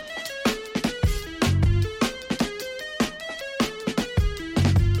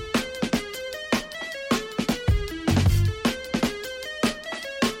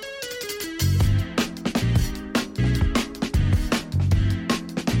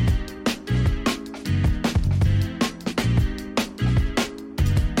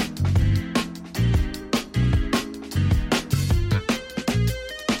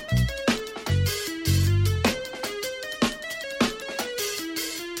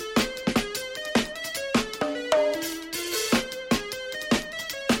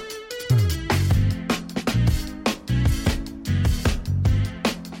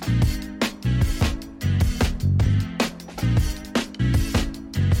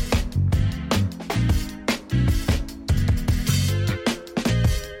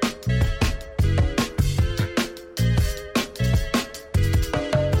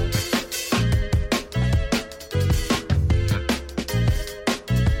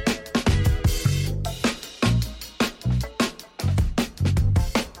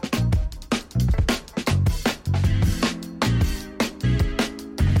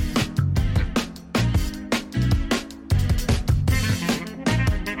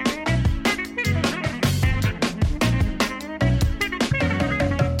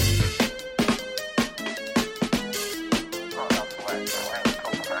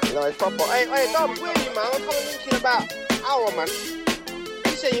 Hey, Dom, where are you, man? I'm coming in about an hour, man.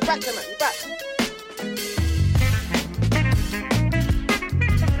 You say you're back, man. You're back.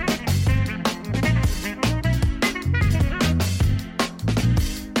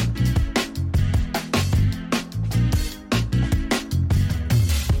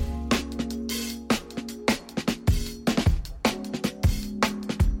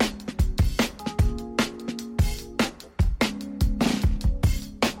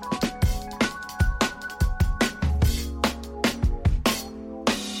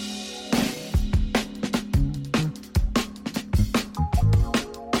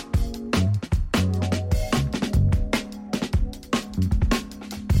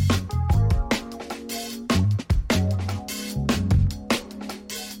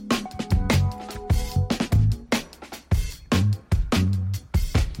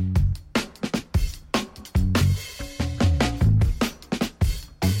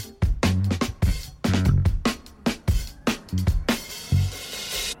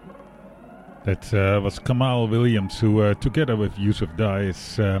 That was Kamal Williams, who together with Yusuf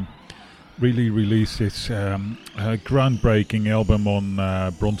Dias really released his groundbreaking album on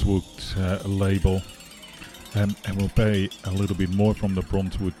Bronzewood label. And we'll play a little bit more from the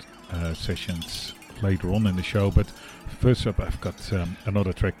Bronzewood sessions later on in the show. But first up, I've got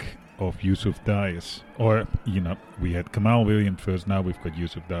another track of Yusuf Dias. Or, you know, we had Kamal Williams first, now we've got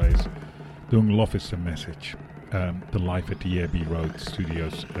Yusuf Dias doing Love is the Message. The Live at the Abbey Road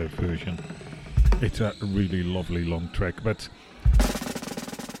Studios version. It's a really lovely long track, but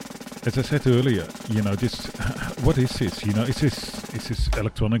as I said earlier, you know, this, what is this? You know, is this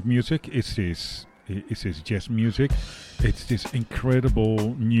electronic music? Is this jazz music? It's this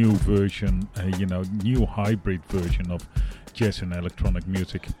incredible new version, you know, new hybrid version of jazz and electronic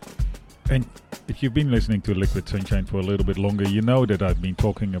music. And if you've been listening to Liquid Sunshine for a little bit longer, you know that I've been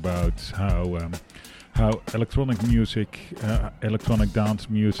talking about how electronic music, electronic dance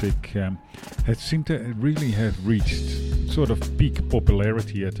music has seemed to really have reached sort of peak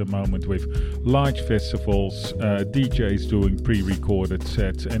popularity at the moment, with large festivals, DJs doing pre-recorded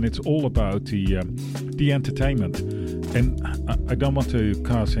sets, and it's all about the entertainment. And I don't want to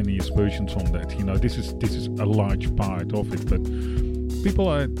cast any aspersions on that. You know, this is a large part of it, but people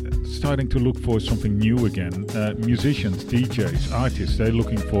are starting to look for something new again. Musicians, DJs, artists, they're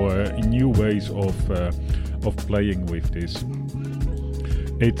looking for new ways of playing with this.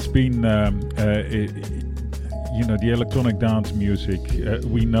 It's been, you know, the electronic dance music,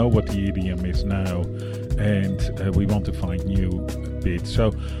 we know what the EDM is now, and we want to find new bits.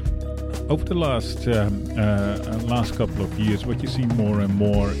 So over the last couple of years, what you see more and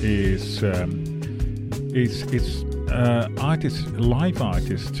more is artists, live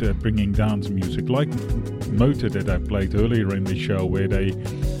artists bringing dance music, like Motor that I played earlier in the show, where they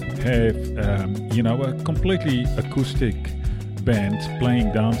have, a completely acoustic band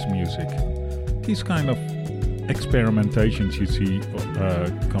playing dance music. These kind of experimentations you see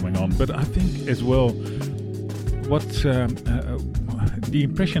coming on. But I think as well, what the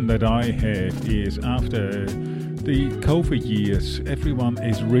impression that I have is after the COVID years, everyone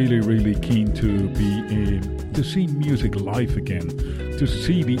is really, really keen to see music live again, to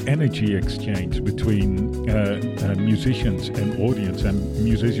see the energy exchange between musicians and audience, and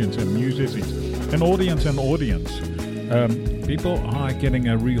musicians and musicians, and audience and audience. People are getting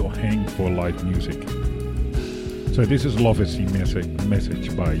a real hang for live music. So this is Love is the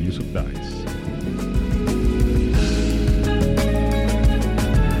message by Yusuf Dice.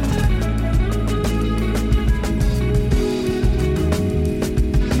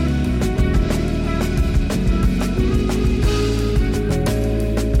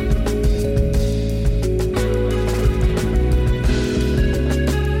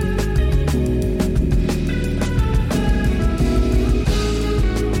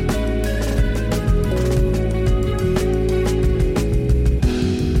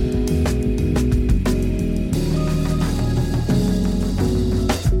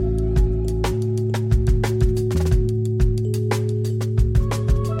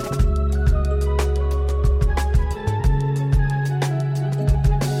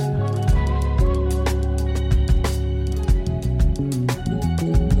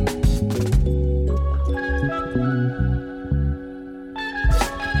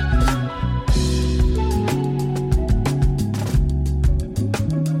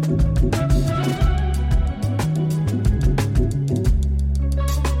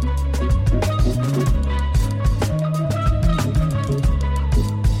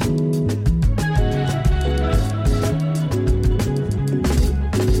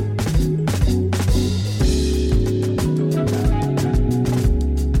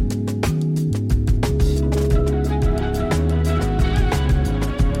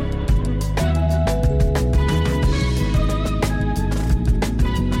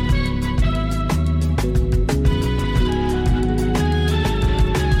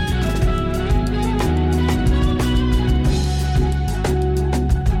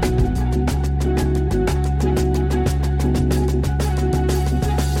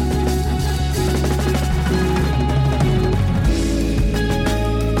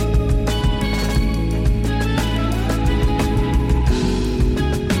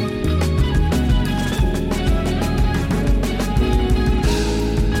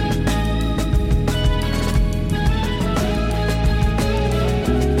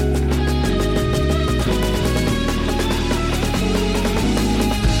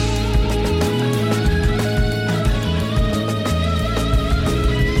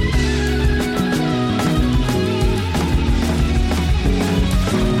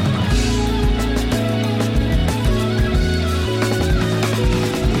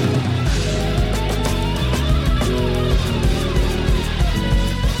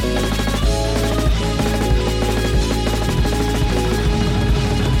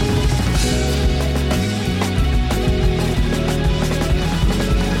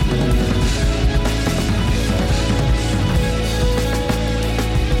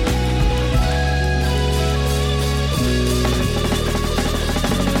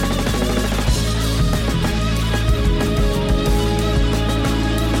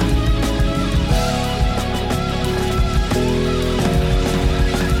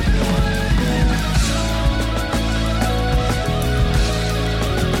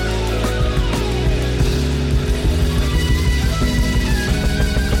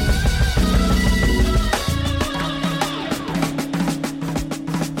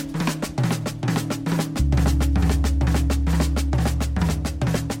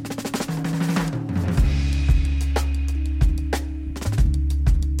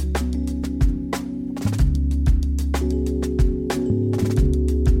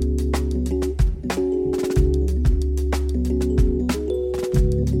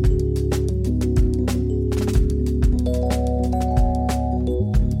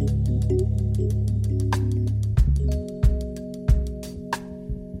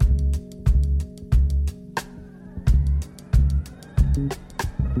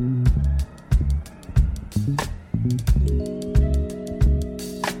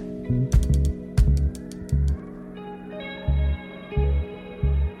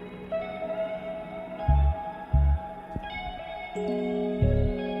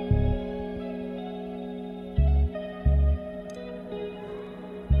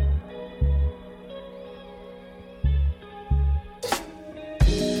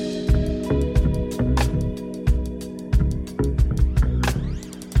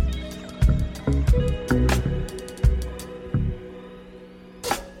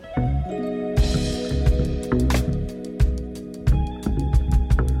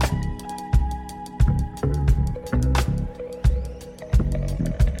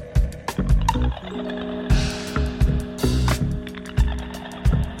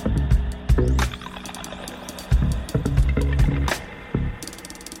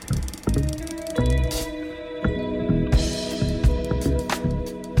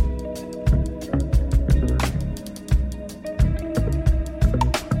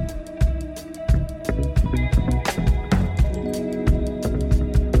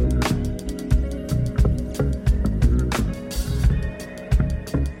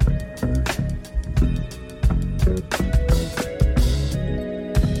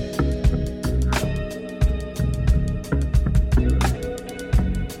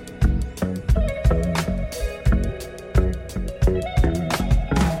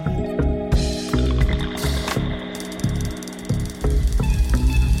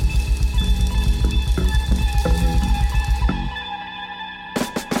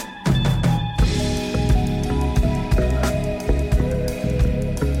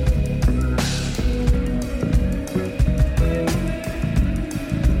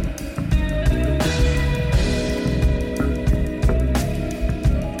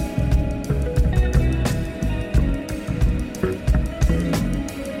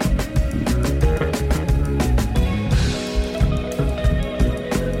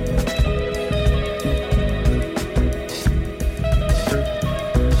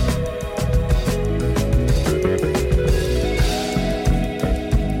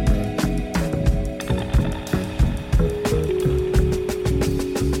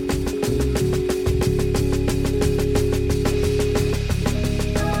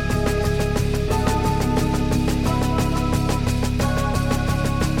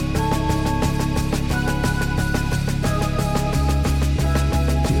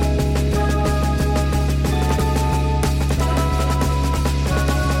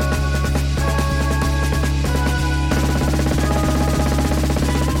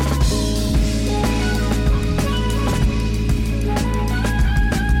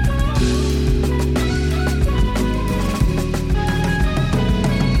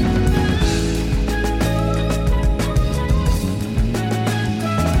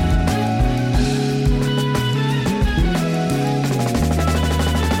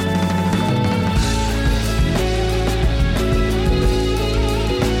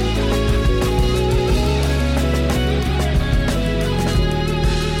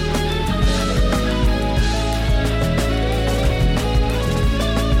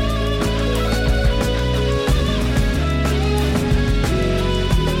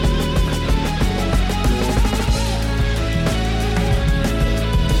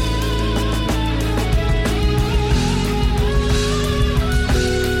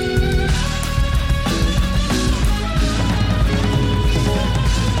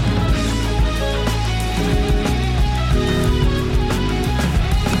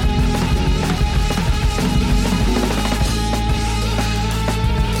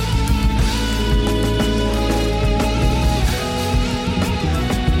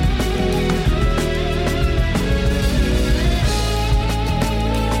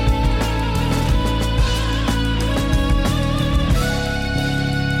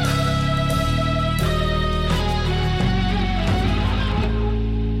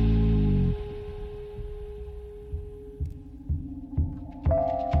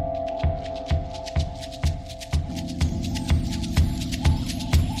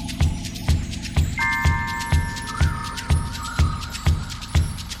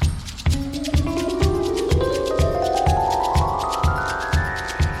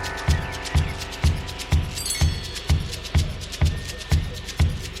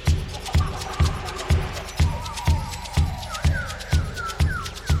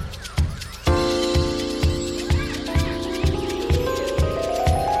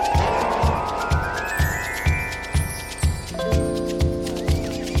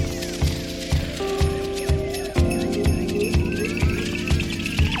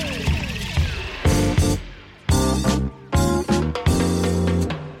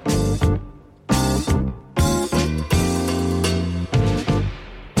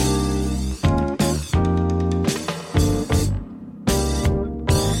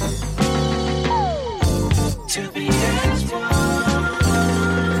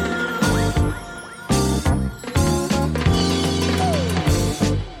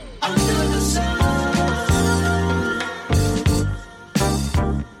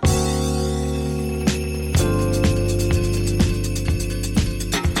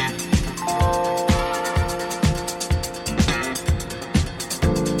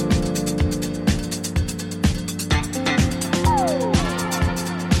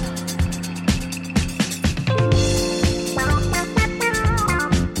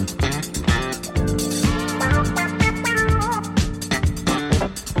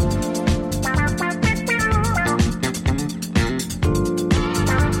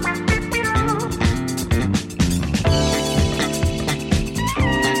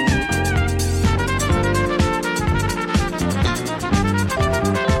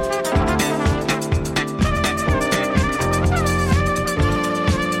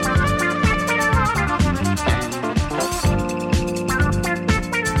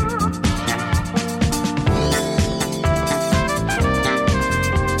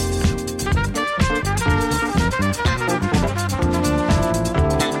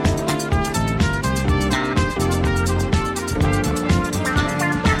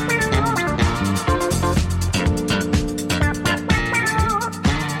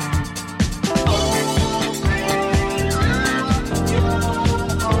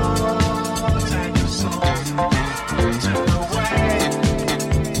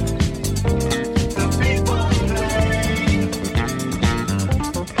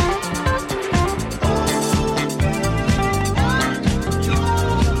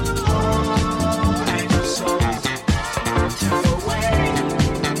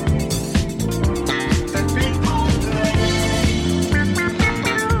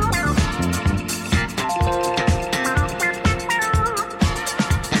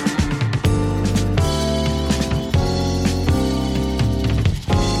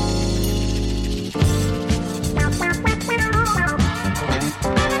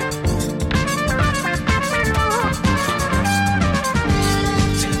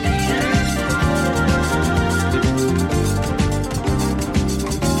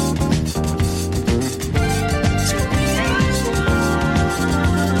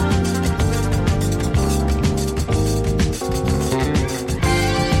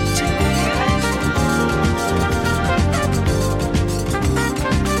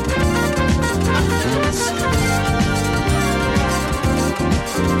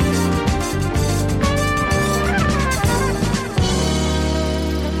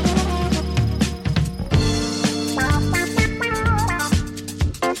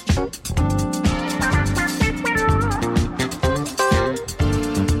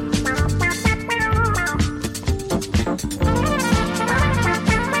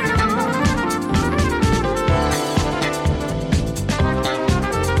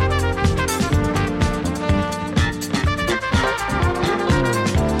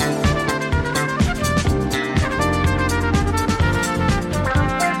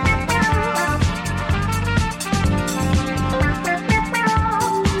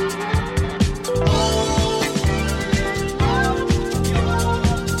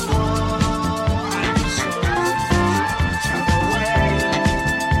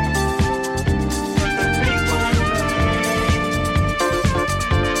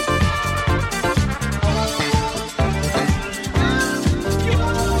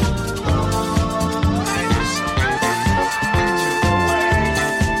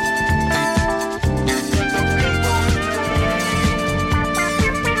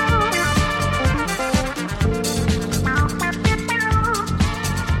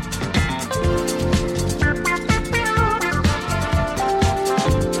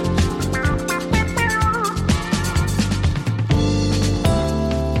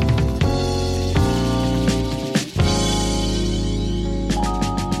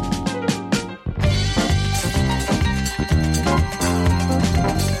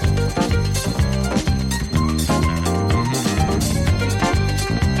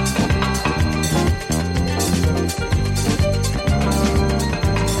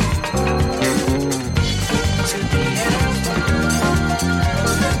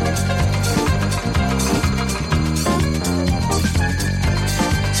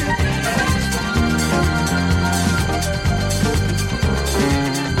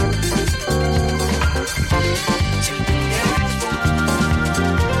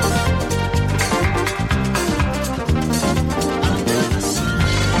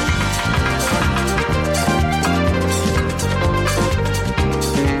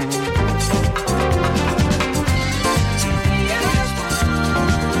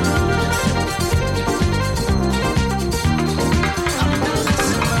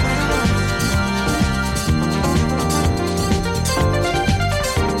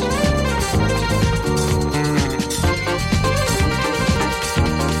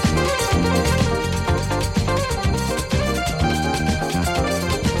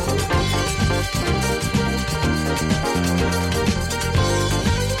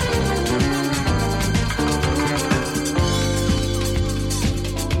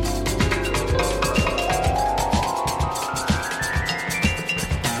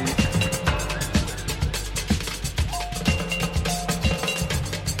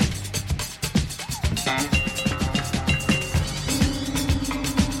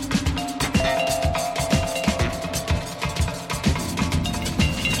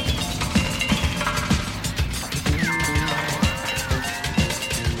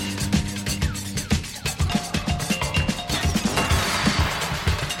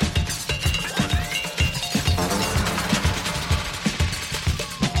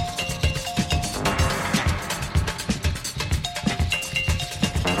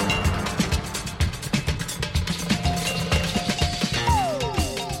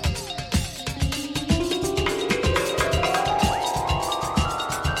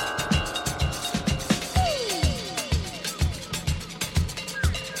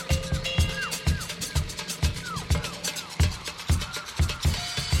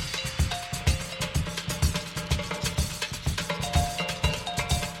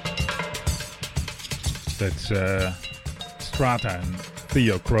 That's Strata and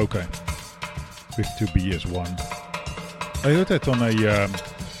Theo Croker with 2B as one. I heard that on a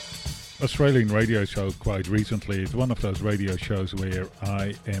Australian radio show quite recently. It's one of those radio shows where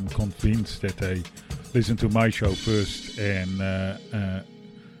I am convinced that they listen to my show first and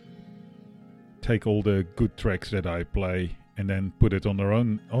take all the good tracks that I play and then put it on their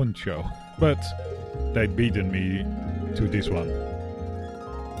own show. But they'd beaten me to this one.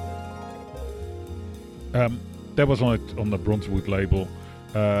 That was on the Bronzewood label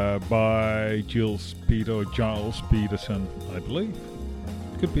by Giles Peterson, I believe.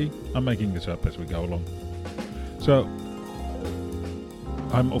 Could be. I'm making this up as we go along. So,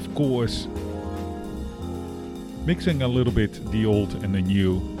 I'm of course mixing a little bit the old and the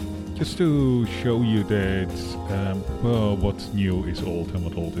new, just to show you that, what's new is old and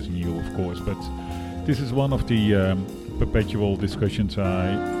what old is new, of course. But this is one of the perpetual discussions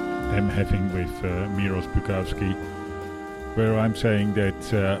I am having with Miros Bukowski, where I'm saying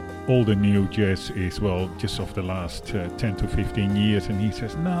that all the new jazz is, just of the last 10 to 15 years, and he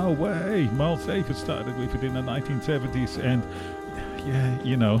says, no way, Miles Davis started with it in the 1970s, and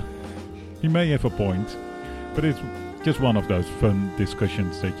yeah, he may have a point, but it's just one of those fun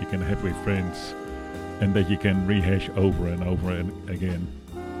discussions that you can have with friends, and that you can rehash over and over and again.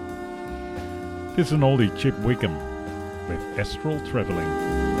 This is an oldie, Chip Wickham, with Astral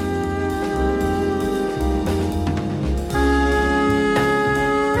Traveling.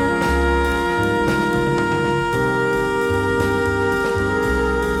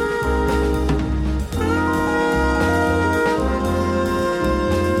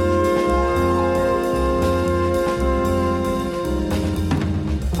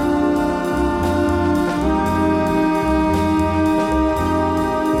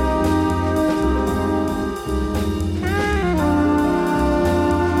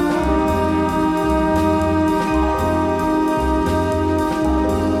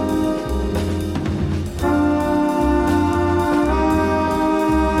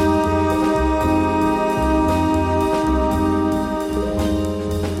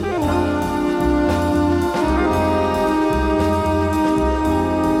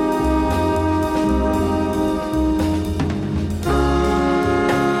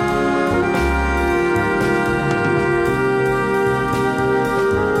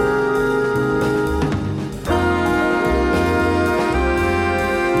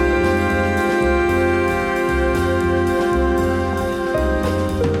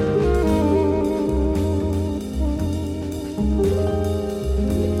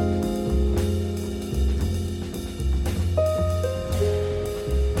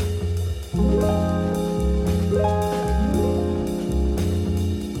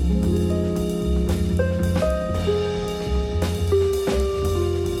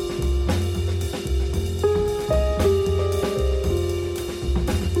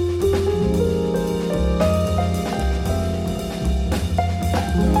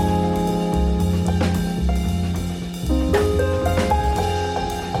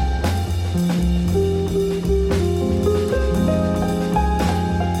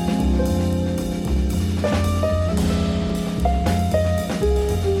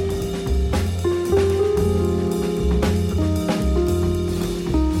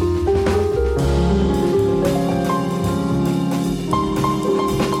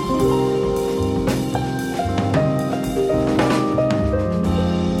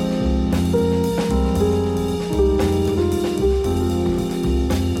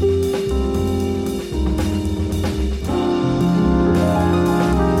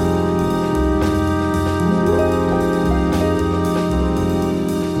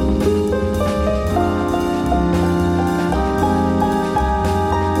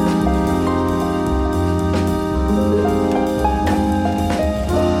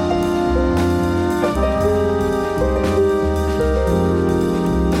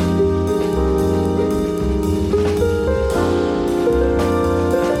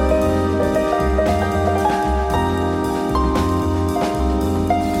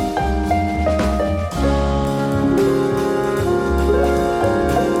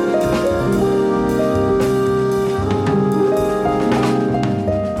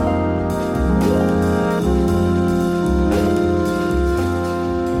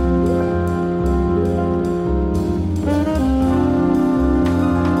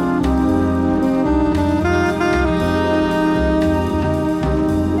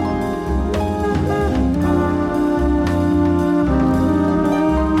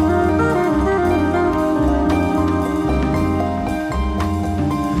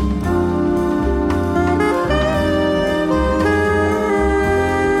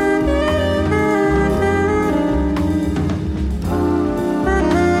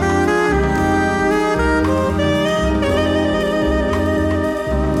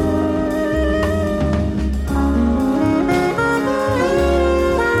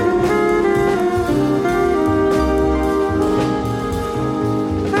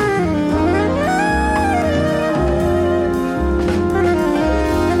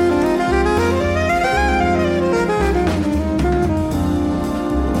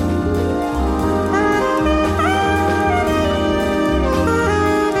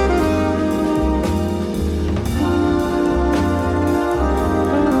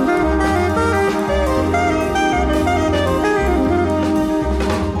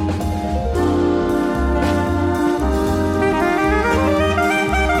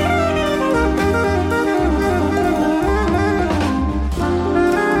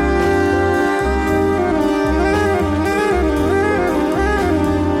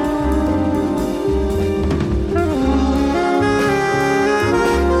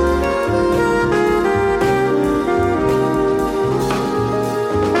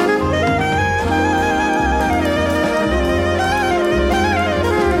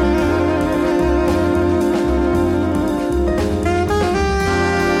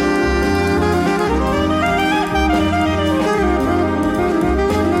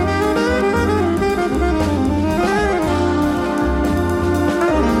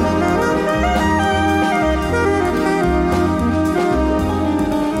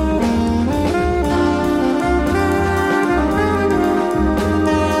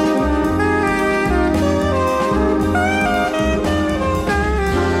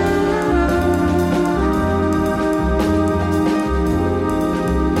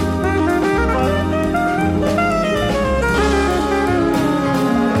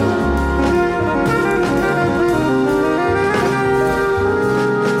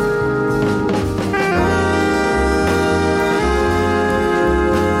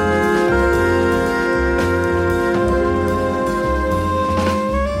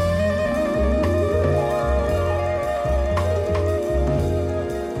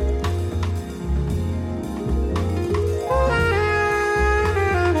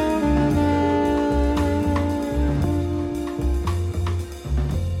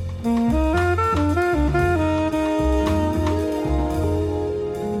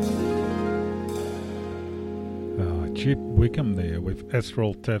 Chip Wickham there with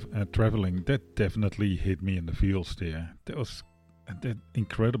Astral Traveling. That definitely hit me in the feels there. That was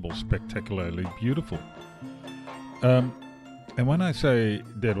incredible, spectacularly beautiful. And when I say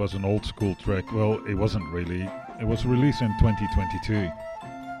that was an old school track, well, it wasn't really. It was released in 2022.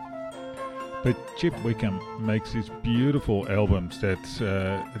 But Chip Wickham makes these beautiful albums that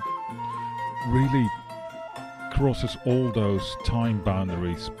really crosses all those time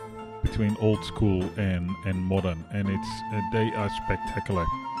boundaries between old school and modern, and they are spectacular.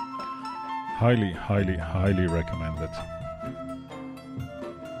 Highly, highly, highly recommended.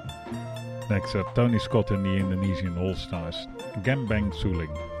 Next up, Tony Scott and the Indonesian All-Stars, Gambang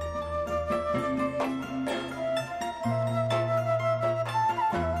Suling.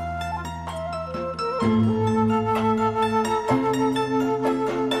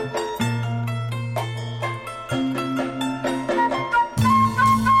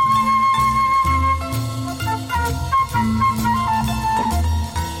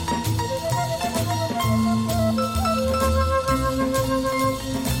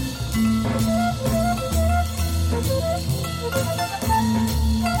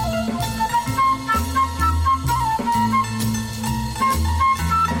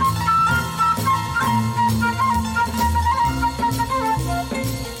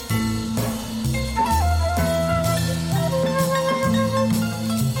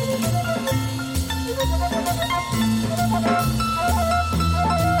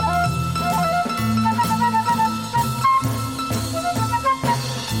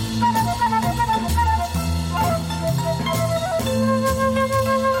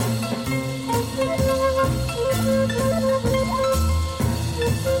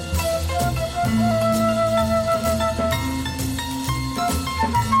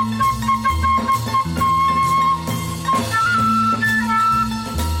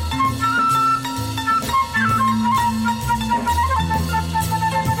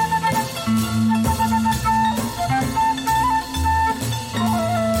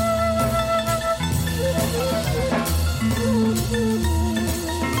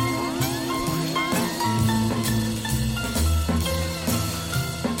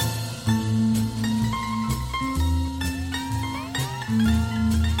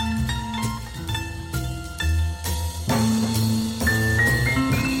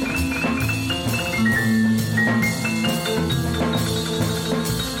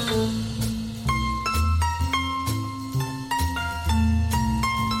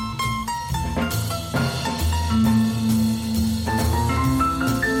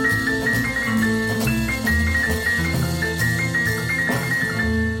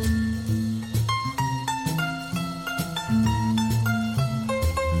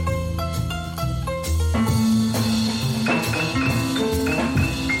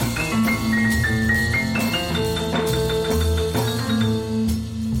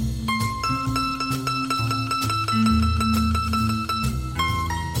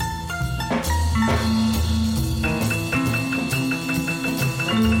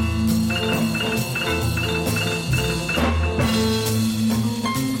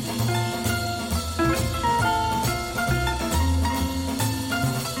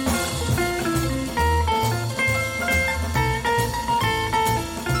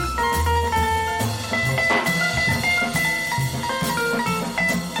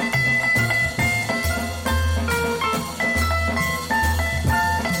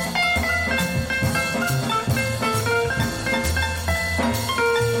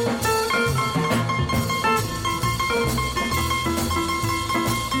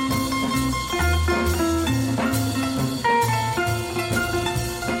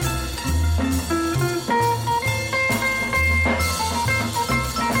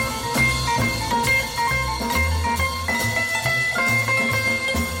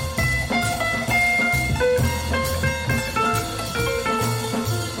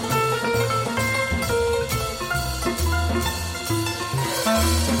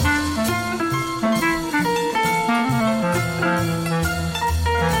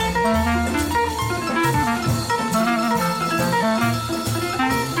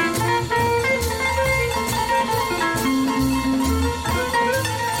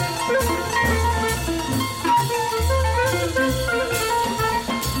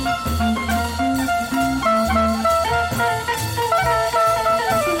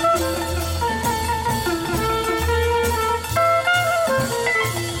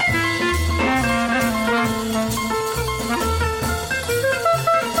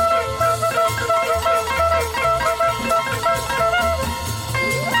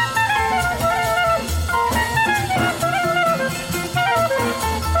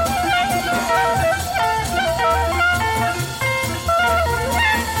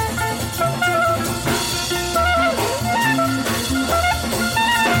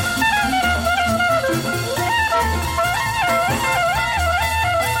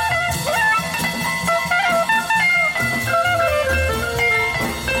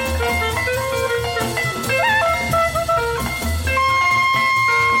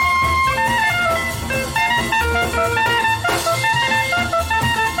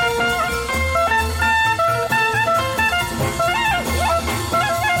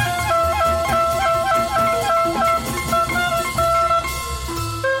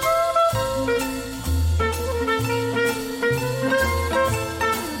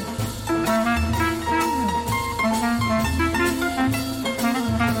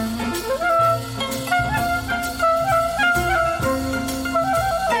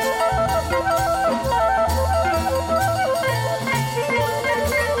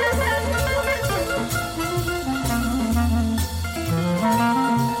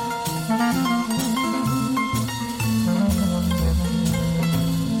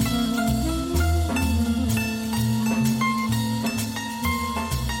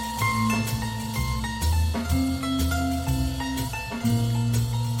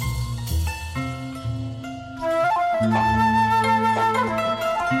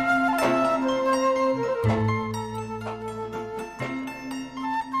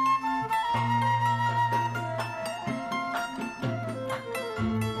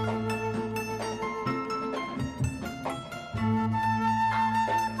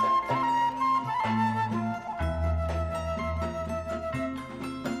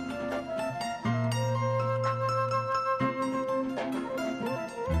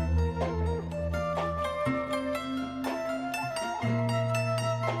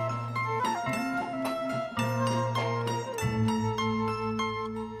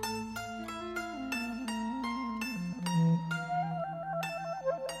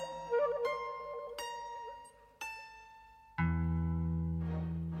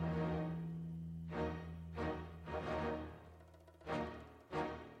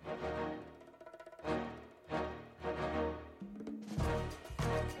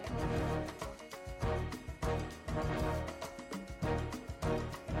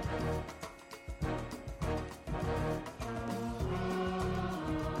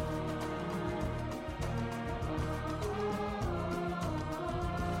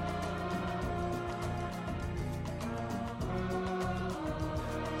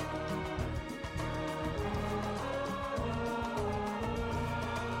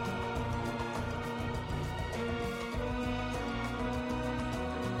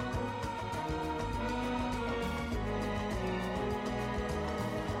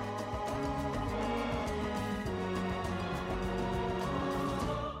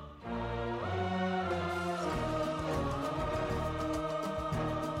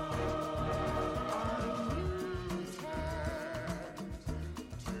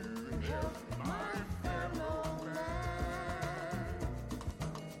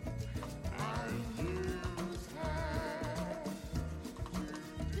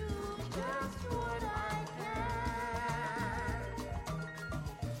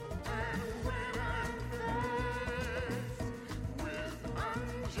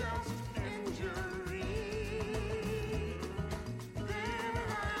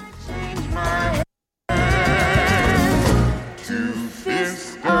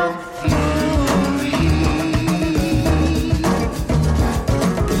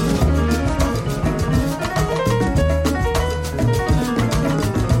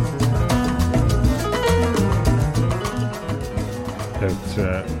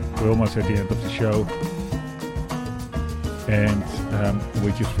 almost at the end of the show. And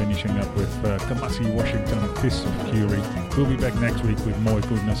we're just finishing up with Kamasi Washington, Fists of Fury. We'll be back next week with more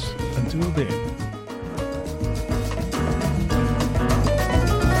goodness. Until then.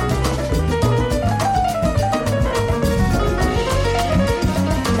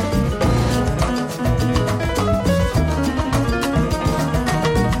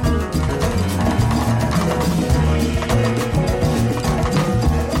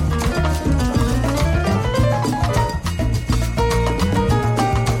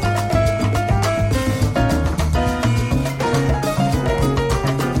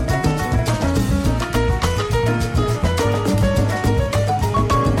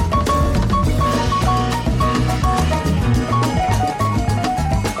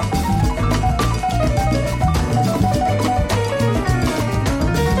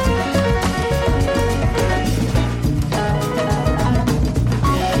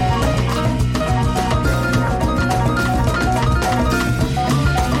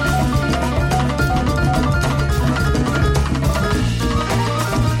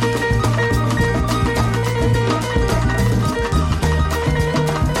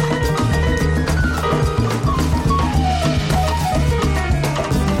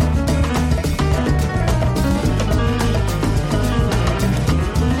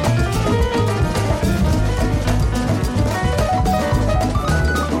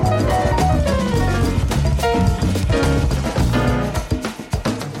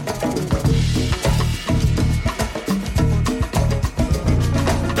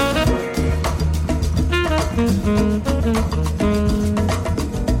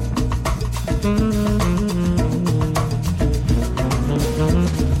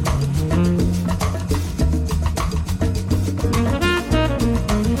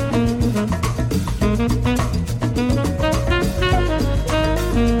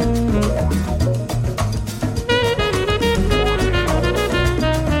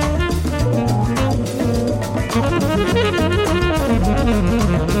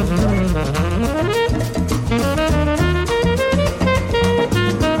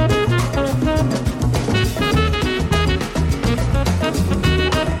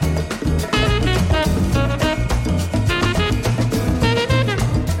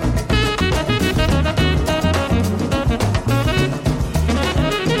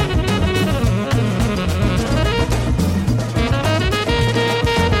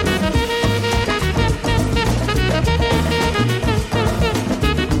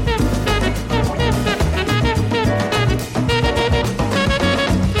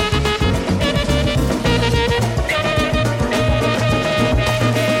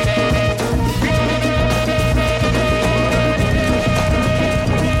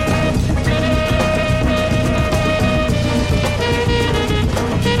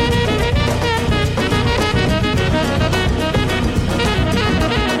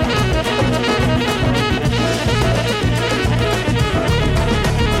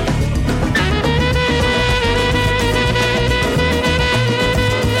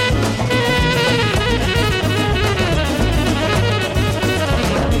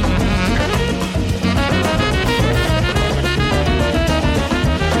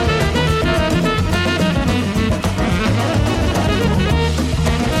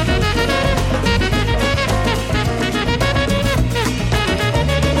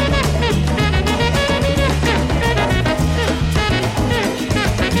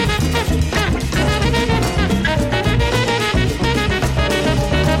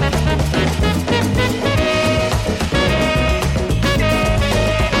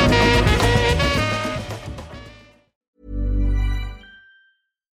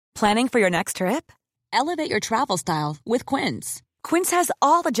 Planning for your next trip? Elevate your travel style with Quince. Quince has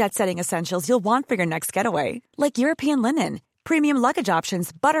all the jet-setting essentials you'll want for your next getaway, like European linen, premium luggage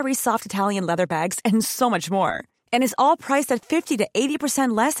options, buttery soft Italian leather bags, and so much more. And is all priced at 50 to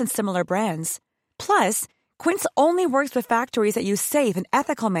 80% less than similar brands. Plus, Quince only works with factories that use safe and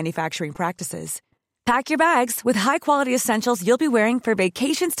ethical manufacturing practices. Pack your bags with high-quality essentials you'll be wearing for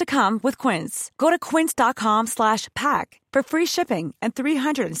vacations to come with Quince. Go to quince.com/pack for free shipping and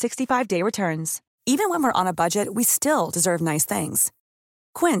 365-day returns. Even when we're on a budget, we still deserve nice things.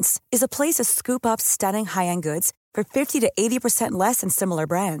 Quince is a place to scoop up stunning high-end goods for 50 to 80% less than similar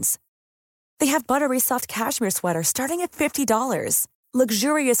brands. They have buttery soft cashmere sweaters starting at $50,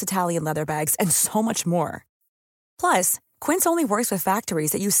 luxurious Italian leather bags, and so much more. Plus, Quince only works with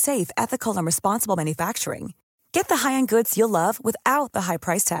factories that use safe, ethical, and responsible manufacturing. Get the high-end goods you'll love without the high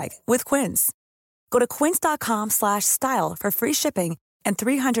price tag with Quince. Go to quince.com/style for free shipping and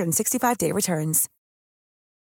 365-day returns.